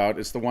most about.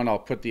 It's the one I'll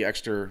put the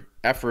extra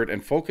effort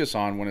and focus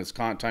on when it's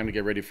time to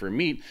get ready for a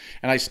meet.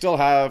 And I still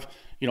have,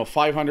 you know,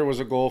 500 was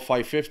a goal,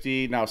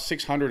 550, now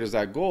 600 is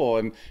that goal.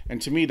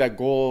 And to me, that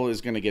goal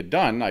is going to get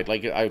done.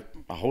 I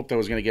hoped I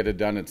was going to get it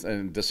done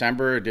in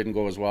December. It didn't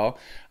go as well.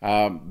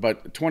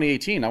 But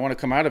 2018, I want to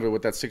come out of it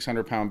with that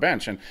 600-pound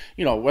bench. And,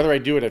 you know, whether I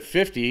do it at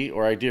 50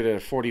 or I did it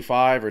at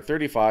 45 or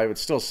 35,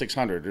 it's still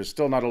 600. There's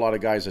still not a lot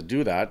of guys that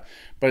do that.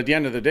 But at the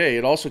end of the day,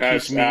 it also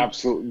keeps me...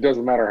 Absolutely. It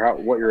doesn't matter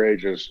what your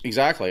age is.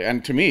 Exactly.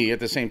 And to me, at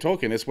the same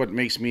token, it's what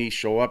makes me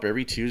show up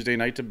every Tuesday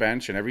night to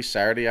bench and every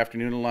Saturday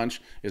afternoon and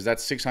lunch, is that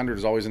 600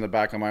 is always in the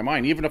back of my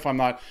mind. Even if I'm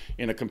not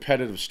in a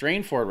competitive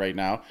strain for it right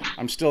now,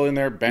 I'm still in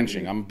there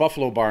benching. I'm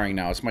buffalo barring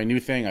now. It's my new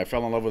thing. I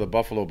fell in love with a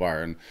buffalo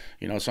bar, and,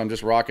 you know, so I'm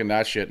just rocking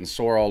that shit and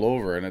sore all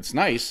over, and it's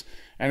nice.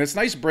 And it's a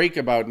nice break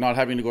about not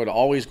having to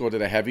always go to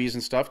the heavies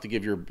and stuff to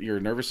give your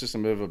nervous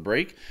system a bit of a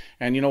break.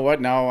 And you know what?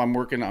 Now I'm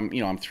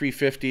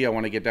 350. I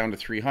want to get down to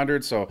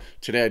 300. So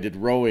today I did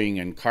rowing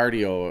and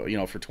cardio, you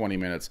know, for 20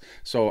 minutes.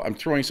 So I'm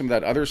throwing some of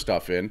that other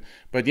stuff in.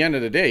 But at the end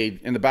of the day,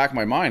 in the back of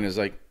my mind is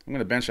like, I'm going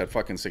to bench that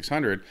fucking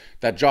 600.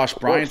 That Josh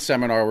Bryant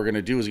seminar we're going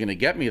to do is going to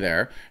get me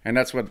there. And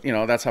that's what, you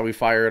know, that's how we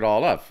fire it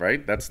all up,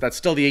 right? That's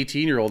still the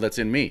 18-year-old that's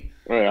in me.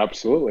 Right,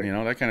 absolutely. You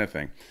know, that kind of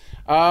thing.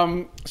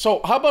 So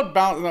how about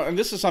balance? And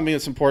this is something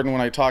that's important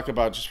when I talk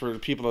about, just for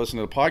people that listen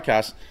to the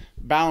podcast,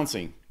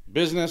 balancing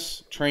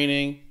business,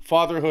 training,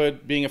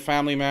 fatherhood, being a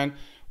family man.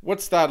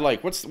 What's that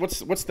like? What's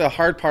the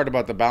hard part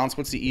about the balance?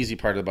 What's the easy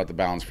part about the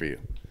balance for you?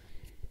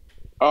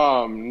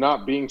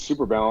 Not being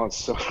super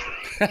balanced. So.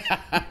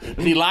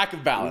 The lack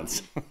of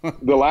balance.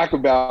 The lack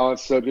of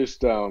balance. So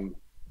just, you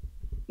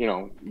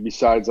know,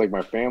 besides like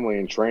my family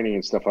and training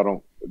and stuff, I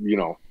don't, you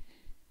know,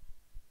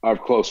 I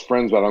have close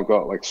friends, but I don't go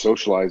out like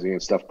socializing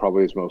and stuff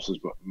probably as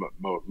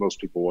most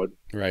people would.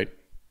 Right.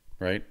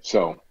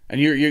 So, And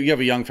you have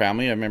a young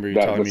family. I remember you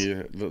telling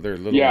me they're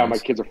little Yeah, ones. my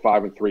kids are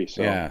 5 and 3.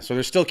 So yeah, so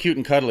they're still cute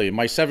and cuddly.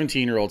 My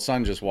 17-year-old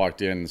son just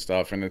walked in and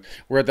stuff, and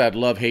we're at that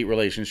love-hate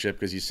relationship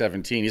because he's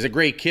 17. He's a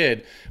great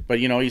kid, but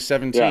he's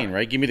 17,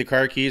 right? Give me the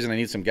car keys and I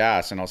need some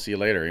gas, and I'll see you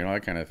later.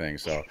 That kind of thing.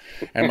 So,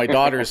 and my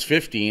daughter is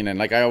 15, and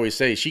like I always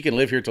say, she can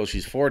live here till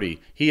she's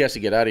 40. He has to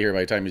get out of here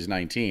by the time he's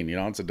 19.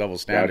 It's a double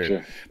standard.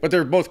 Gotcha. But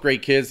they're both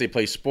great kids. They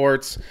play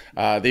sports.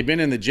 They've been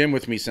in the gym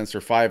with me since they're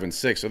 5 and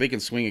 6, so they can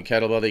swing a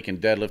kettlebell, they can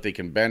deadlift, they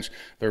can bench.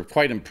 They're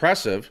quite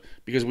impressive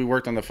because we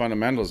worked on the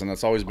fundamentals, and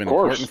that's always been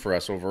important for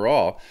us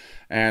overall.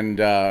 And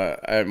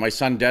my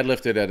son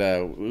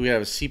deadlifted we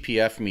have a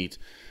CPF meet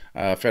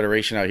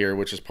federation out here,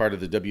 which is part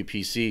of the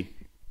WPC.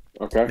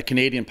 Okay. The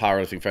Canadian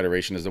Powerlifting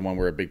Federation is the one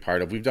we're a big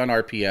part of. We've done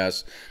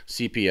RPS,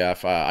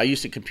 CPF. I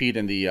used to compete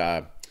in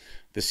the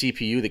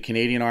CPU, the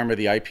Canadian arm of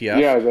the IPF.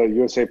 Yeah, the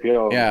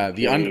USAPL.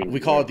 Yeah, we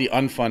call it the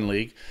Unfun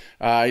League.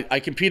 I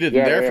competed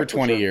there for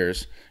 20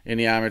 years in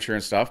the amateur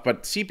and stuff.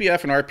 But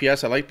CPF and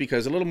RPS I like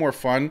because a little more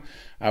fun.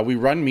 We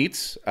run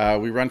meets.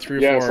 We run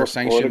 3 or 4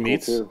 sanctioned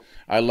meets. Too.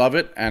 I love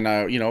it, and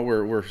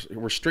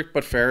we're strict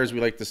but fair, as we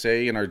like to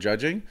say in our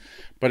judging.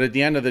 But at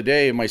the end of the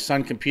day, my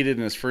son competed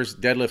in his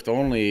first deadlift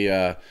only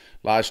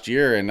last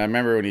year, and I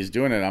remember when he's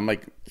doing it,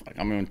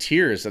 I'm in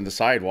tears on the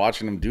side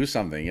watching him do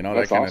something,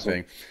 that kind of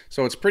thing.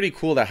 So it's pretty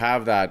cool to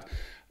have that.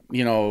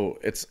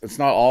 It's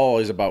not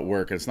always about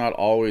work. It's not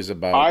always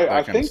about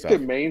I think the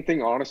main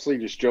thing, honestly,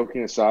 just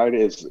joking aside,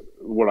 is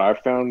what I've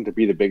found to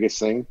be the biggest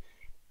thing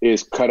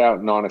is cut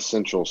out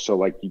non-essentials. So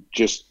like you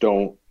just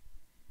don't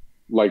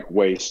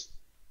waste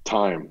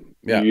time.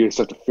 Yeah. You just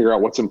have to figure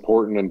out what's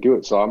important and do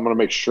it. So I'm going to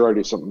make sure I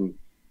do something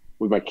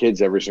with my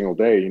kids every single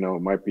day. It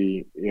might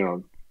be,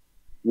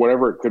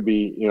 whatever it could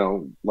be,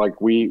 like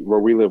where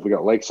we live, we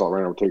got lakes all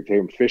around. We take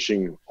them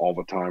fishing all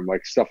the time,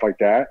 like stuff like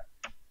that.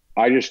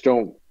 I just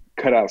don't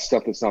cut out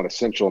stuff that's not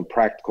essential and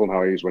practical in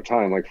how I use my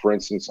time. Like for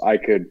instance, I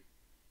got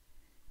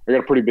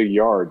a pretty big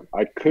yard.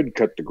 I could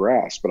cut the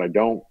grass, but I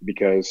don't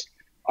because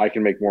I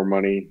can make more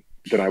money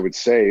than I would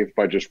save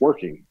by just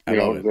working.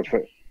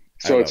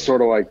 So it's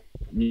sort of like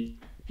you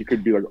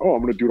could be like, oh,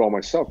 I'm going to do it all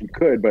myself. You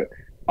could, but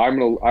I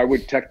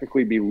would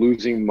technically be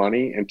losing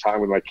money and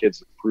time with my kids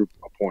to prove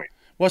a point.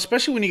 Well,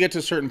 especially when you get to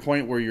a certain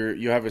point where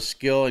you have a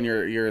skill and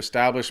you're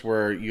established,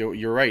 where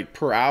you're right,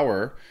 per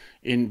hour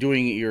in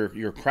doing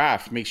your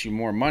craft makes you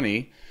more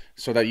money,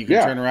 so that you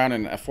can turn around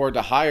and afford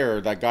to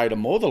hire that guy to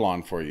mow the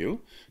lawn for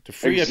you, to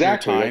free up your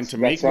time to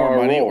make more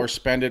money or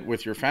spend it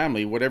with your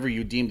family, whatever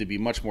you deem to be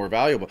much more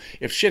valuable.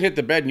 If shit hit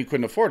the bed and you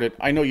couldn't afford it,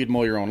 I know you'd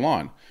mow your own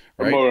lawn,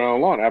 right? Mow your own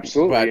lawn,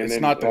 absolutely. But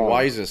it's not the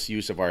wisest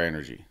use of our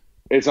energy.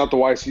 It's not the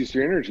wisest use of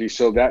your energy.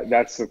 So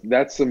that's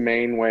the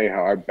main way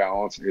how I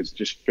balance it, is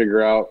just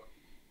figure out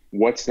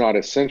what's not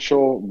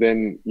essential,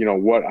 then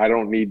what I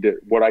don't need to,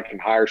 what I can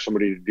hire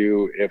somebody to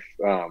do if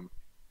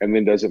and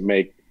then does it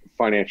make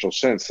financial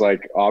sense?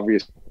 Like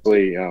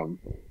obviously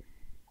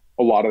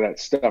a lot of that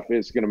stuff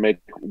is going to make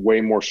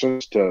way more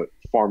sense to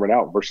farm it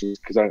out versus,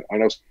 because I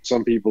know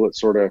some people that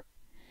sort of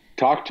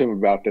talked to him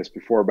about this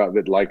before, about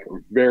that, like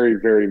very,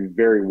 very,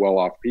 very well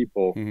off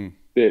people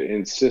that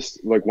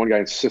insist, like one guy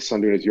insists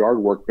on doing his yard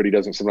work, but he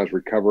doesn't sometimes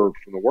recover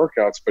from the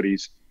workouts, but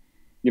he's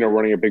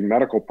running a big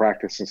medical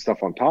practice and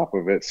stuff on top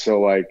of it.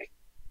 So like,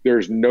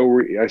 there's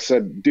I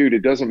said, dude, it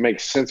doesn't make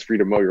sense for you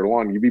to mow your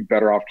lawn. You'd be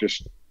better off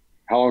just,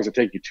 how long does it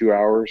take you? 2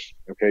 hours?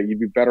 Okay.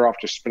 You'd be better off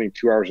just spending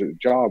 2 hours at a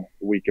job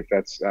a week if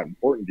that's that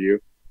important to you.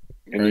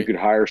 And you could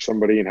hire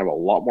somebody and have a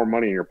lot more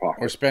money in your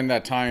pocket. Or spend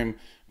that time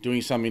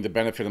doing something to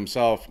benefit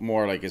himself,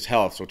 more like his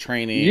health. So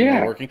training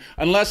or working,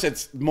 unless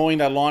it's mowing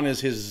that lawn is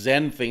his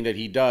Zen thing that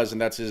he does.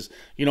 And that's his,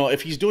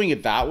 if he's doing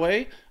it that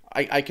way,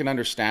 I can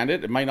understand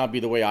it. It might not be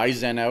the way I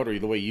zen out or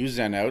the way you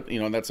zen out,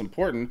 and that's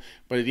important.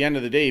 But at the end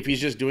of the day, if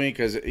he's just doing it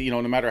because, no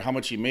matter how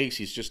much he makes,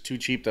 he's just too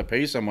cheap to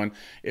pay someone,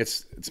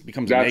 it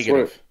becomes a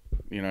negative.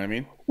 You know what I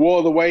mean?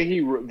 Well,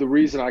 the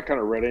reason I kind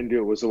of read into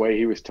it was the way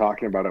he was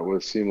talking about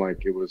it seemed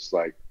like it was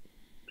like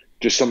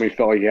just something he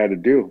felt like he had to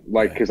do.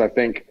 Like, because I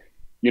think,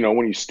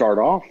 when you start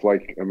off,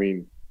 like, I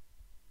mean,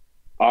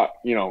 I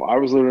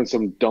was living in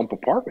some dump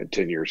apartment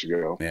 10 years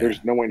ago. Yeah.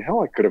 There's no way in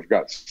hell I could have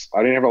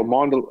I didn't have a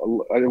lawn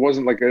it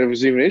wasn't like it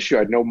was even an issue. I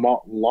had no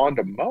lawn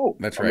to mow.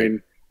 That's right. I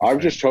mean, I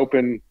was just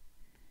hoping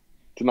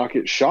to not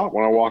get shot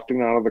when I walked in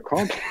and out of the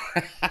complex.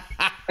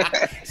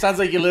 Sounds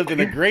like you lived in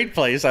a great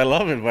place. I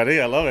love it, buddy.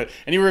 I love it.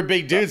 And you were a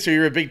big dude, so you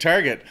were a big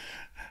target.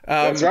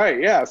 That's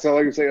right. Yeah. So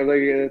like I say,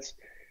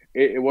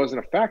 it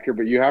wasn't a factor,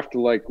 but you have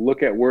to like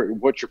look at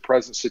what your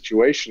present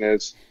situation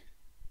is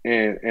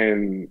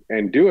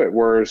and do it.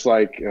 Whereas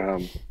like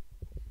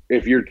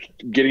if you're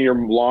getting your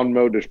lawn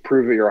mowed to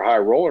prove that you're a high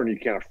roller and you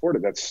can't afford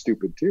it, that's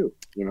stupid too.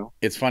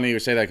 It's funny you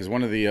say that, because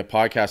one of the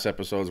podcast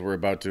episodes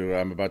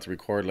I'm about to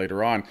record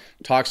later on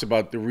talks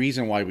about the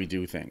reason why we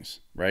do things,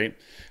 right?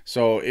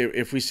 So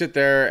if we sit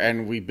there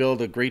and we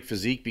build a great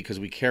physique because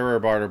we care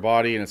about our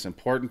body and it's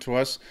important to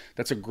us,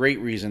 that's a great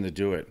reason to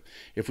do it.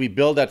 If we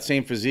build that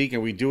same physique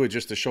and we do it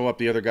just to show up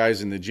the other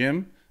guys in the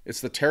gym,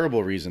 it's the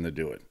terrible reason to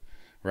do it.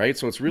 right?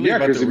 So it's really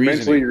about because the reasoning.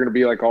 mentally you're going to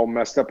be like all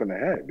messed up in the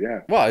head.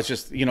 Yeah. Well, it's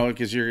just, you know,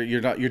 because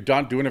you're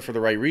not doing it for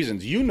the right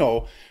reasons. You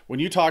know, when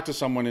you talk to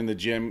someone in the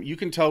gym, you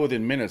can tell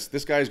within minutes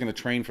this guy's going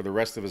to train for the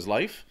rest of his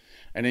life,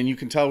 and then you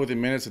can tell within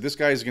minutes that this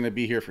guy is going to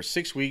be here for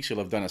 6 weeks. He'll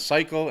have done a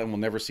cycle, and we'll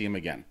never see him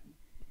again.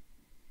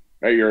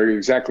 Hey, you're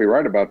exactly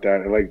right about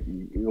that. Like,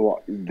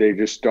 they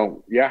just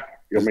don't. Yeah,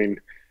 I mean,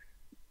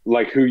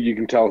 like, who you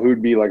can tell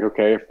who'd be like,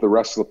 okay, if the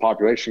rest of the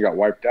population got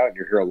wiped out and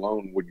you're here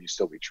alone, would you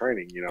still be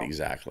training? You know,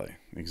 exactly.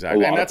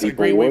 And that's a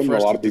great way for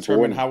us to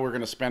determine how we're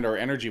going to spend our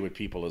energy with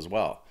people as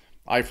well.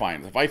 I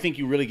find if I think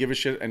you really give a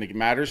shit and it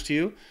matters to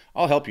you,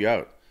 I'll help you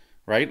out.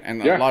 Right.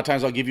 And a lot of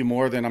times I'll give you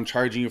more than I'm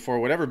charging you for,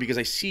 whatever, because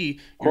I see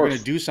you're going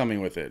to do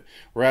something with it.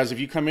 Whereas if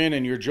you come in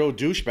and you're Joe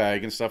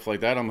douchebag and stuff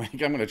like that, I'm like, I'm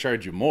going to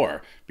charge you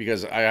more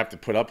because I have to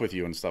put up with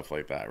you and stuff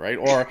like that. Right.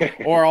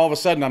 Or all of a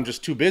sudden I'm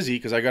just too busy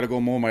because I got to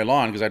go mow my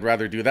lawn because I'd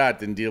rather do that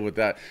than deal with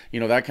that, you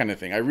know, that kind of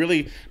thing.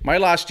 My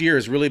last year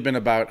has really been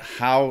about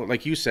how,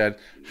 like you said,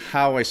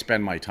 how I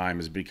spend my time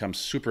has become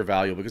super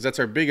valuable because that's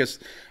our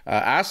biggest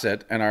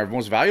asset, and our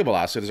most valuable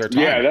asset is our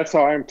time. Yeah, that's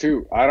how I am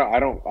too.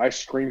 I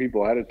screen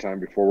people ahead of time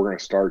before we're going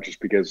to start just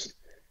because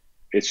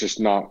it's just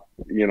not,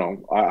 you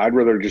know, I'd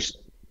rather just,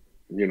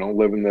 you know,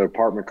 live in the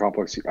apartment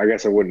complex. I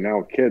guess I wouldn't now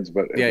with kids,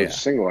 but if I was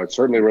single, I'd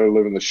certainly rather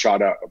live in the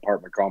shot out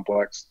apartment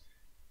complex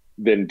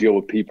than deal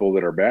with people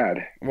that are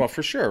bad. Well,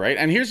 for sure, right?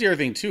 And here's the other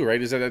thing too,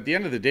 right, is that at the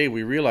end of the day,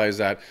 we realize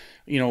that,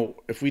 you know,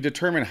 if we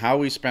determine how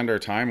we spend our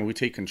time and we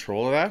take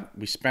control of that,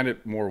 we spend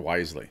it more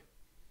wisely.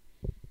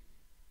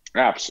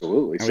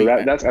 Absolutely. So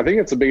that's, I think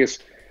that's the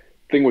biggest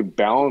thing with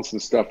balance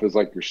and stuff is,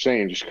 like you're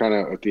saying, just kind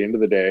of at the end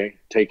of the day,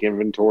 take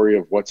inventory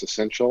of what's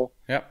essential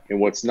and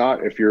what's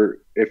not. If you're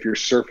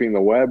surfing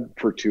the web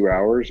for 2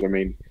 hours, I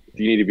mean,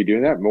 do you need to be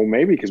doing that? Well,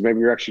 maybe, because maybe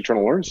you're actually trying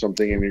to learn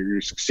something and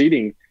you're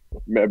succeeding.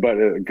 But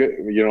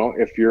you know,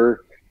 if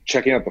you're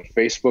checking out the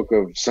Facebook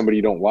of somebody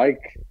you don't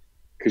like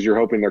because you're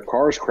hoping their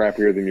car is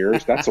crappier than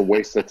yours, that's a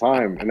waste of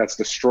time, and that's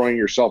destroying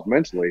yourself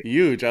mentally.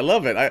 Huge. I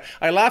love it.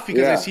 I laugh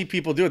because I see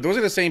people do it. Those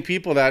are the same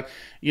people that,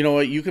 you know,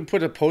 you can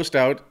put a post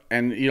out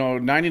and, you know,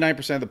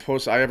 99% of the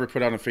posts I ever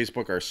put out on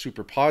Facebook are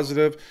super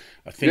positive,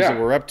 things that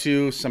we're up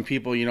to. Some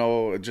people, you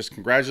know, just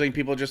congratulating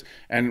people.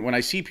 And when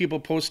I see people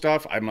post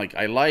stuff, I'm like,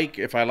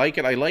 if I like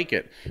it, I like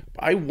it.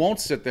 I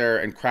won't sit there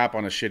and crap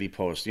on a shitty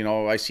post. You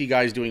know, I see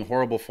guys doing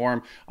horrible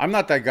form. I'm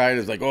not that guy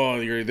that's like, oh,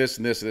 you're this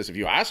and this and this. If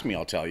you ask me,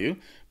 I'll tell you.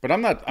 But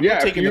I'm not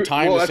taking the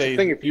time to say,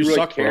 if you really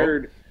suck,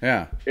 cared,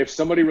 bro. If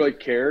somebody really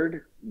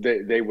cared,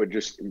 they would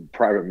just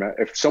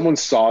if someone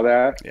saw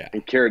that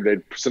and cared,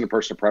 they'd send a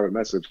person a private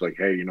message like,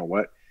 hey, you know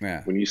what?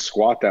 When you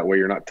squat that way,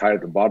 you're not tight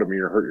at the bottom and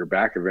you're hurt your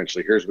back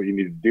eventually. Here's what you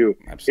need to do.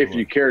 Absolutely. If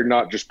you cared,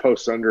 not just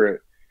post under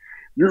it,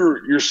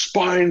 your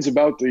spine's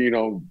about to, you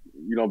know,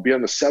 be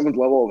on the 7th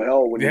level of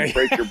hell when you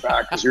break your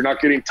back because you're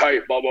not getting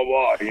tight, blah, blah,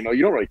 blah. You know,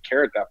 you don't really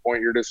care at that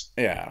point. You're just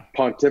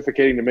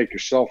pontificating to make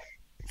yourself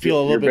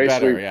feel a little bit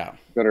better.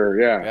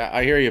 Yeah,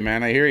 I hear you,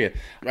 man. I hear you.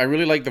 I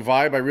really like the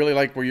vibe. I really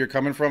like where you're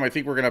coming from. I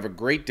think we're going to have a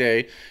great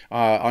day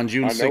on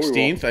June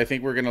 16th. I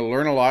think we're going to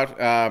learn a lot,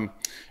 and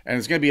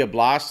it's going to be a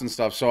blast and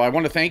stuff. So I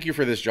want to thank you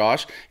for this,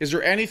 Josh. Is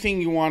there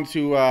anything you want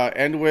to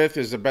end with?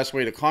 Is the best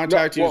way to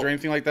contact you? Is there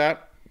anything like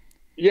that?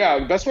 Yeah,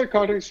 the best way to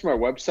contact is from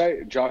my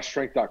website,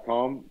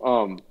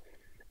 JoshStrength.com.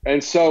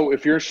 And so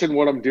if you're interested in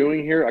what I'm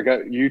doing here, I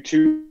got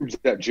YouTube's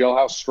at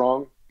Jailhouse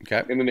Strong.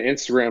 Okay. And then the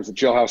Instagram's at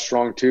Jailhouse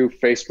Strong too.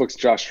 Facebook's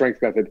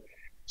JoshStrength Method.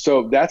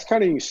 So that's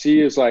kind of, you see,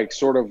 is like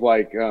sort of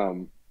like,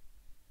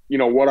 you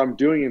know, what I'm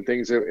doing and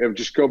things. If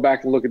just go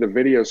back and look at the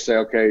videos, say,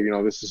 okay, you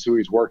know, this is who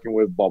he's working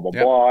with, blah, blah,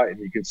 blah. And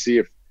you can see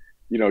if,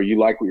 you know, you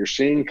like what you're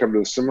seeing, come to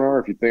the seminar.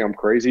 If you think I'm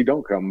crazy,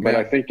 don't come. But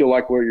I think you'll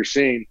like what you're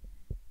seeing.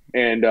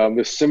 And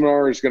this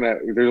seminar is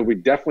there'll be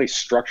definitely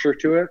structure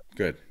to it.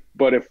 Good.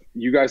 But if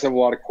you guys have a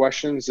lot of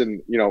questions,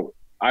 and, you know,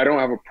 I don't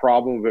have a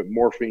problem with it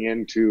morphing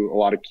into a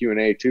lot of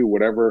Q&A too,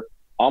 whatever.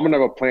 I'm going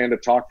to have a plan to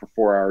talk for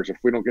 4 hours. If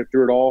we don't get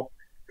through it all,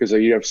 because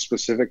you have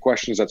specific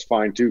questions, that's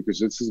fine too, because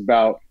this is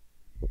about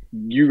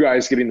you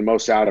guys getting the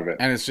most out of it.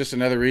 And it's just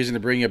another reason to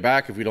bring you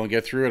back if we don't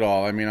get through it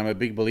all. I mean, I'm a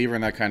big believer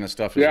in that kind of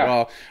stuff as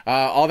well.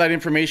 All that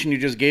information you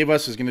just gave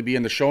us is going to be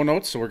in the show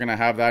notes, so we're going to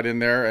have that in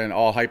there and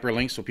all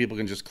hyperlinks so people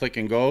can just click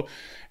and go.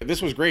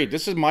 This was great.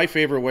 This is my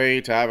favorite way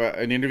to have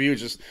an interview,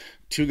 just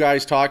two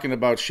guys talking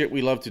about shit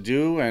we love to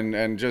do,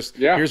 and just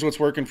here's what's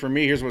working for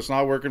me, here's what's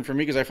not working for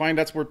me, because I find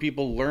that's where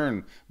people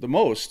learn the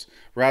most,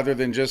 rather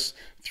than just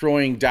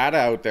throwing data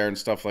out there and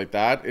stuff like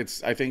that.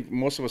 I think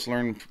most of us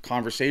learn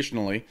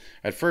conversationally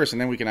at first,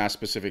 and then we can ask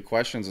specific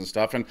questions and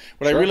stuff. And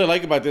what I really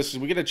like about this is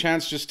we get a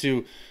chance just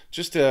to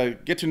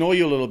get to know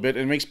you a little bit,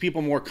 and it makes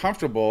people more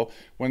comfortable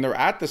when they're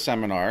at the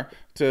seminar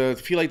to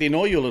feel like they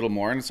know you a little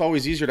more. And it's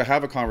always easier to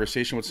have a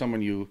conversation with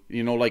someone you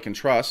know, like, and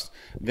trust,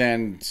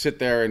 than sit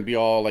there and be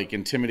all like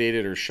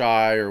intimidated or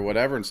shy or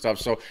whatever and stuff.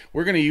 So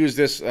we're going to use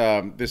this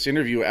this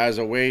interview as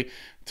a way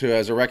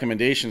as a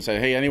recommendation, say,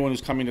 hey, anyone who's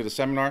coming to the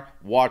seminar,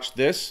 watch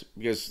this,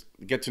 because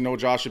get to know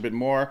Josh a bit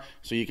more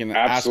so you can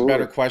ask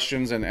better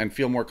questions and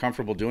feel more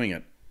comfortable doing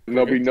it.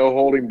 There'll be no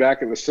holding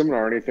back at the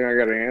seminar. Anything I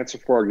got an answer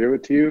for, I'll give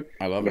it to you.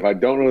 I love it. If I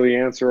don't know the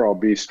answer, I'll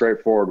be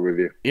straightforward with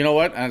you. You know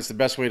what? And it's the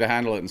best way to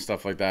handle it and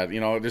stuff like that.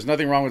 There's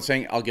nothing wrong with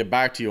saying, I'll get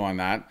back to you on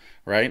that,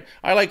 right?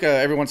 I like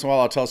every once in a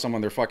while, I'll tell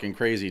someone they're fucking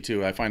crazy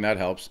too. I find that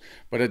helps.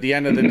 But at the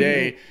end of the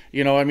day,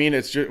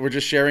 we're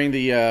just sharing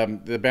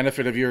the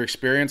benefit of your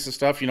experience and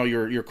stuff.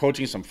 You're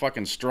coaching some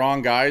fucking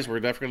strong guys.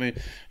 We're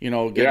definitely,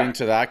 get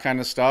into that kind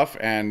of stuff.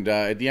 And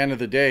at the end of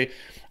the day,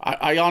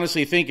 I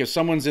honestly think if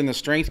someone's in the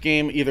strength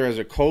game, either as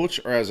a coach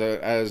or as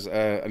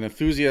an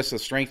enthusiast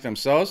of strength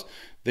themselves,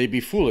 they'd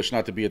be foolish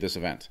not to be at this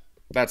event.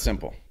 That's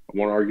simple. I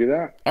won't argue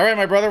that. All right,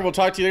 my brother. We'll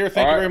talk to you later.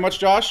 Thank you very much,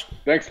 Josh.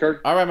 Thanks,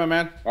 Kurt. All right, my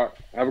man. All right.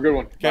 Have a good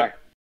one. Okay. Bye.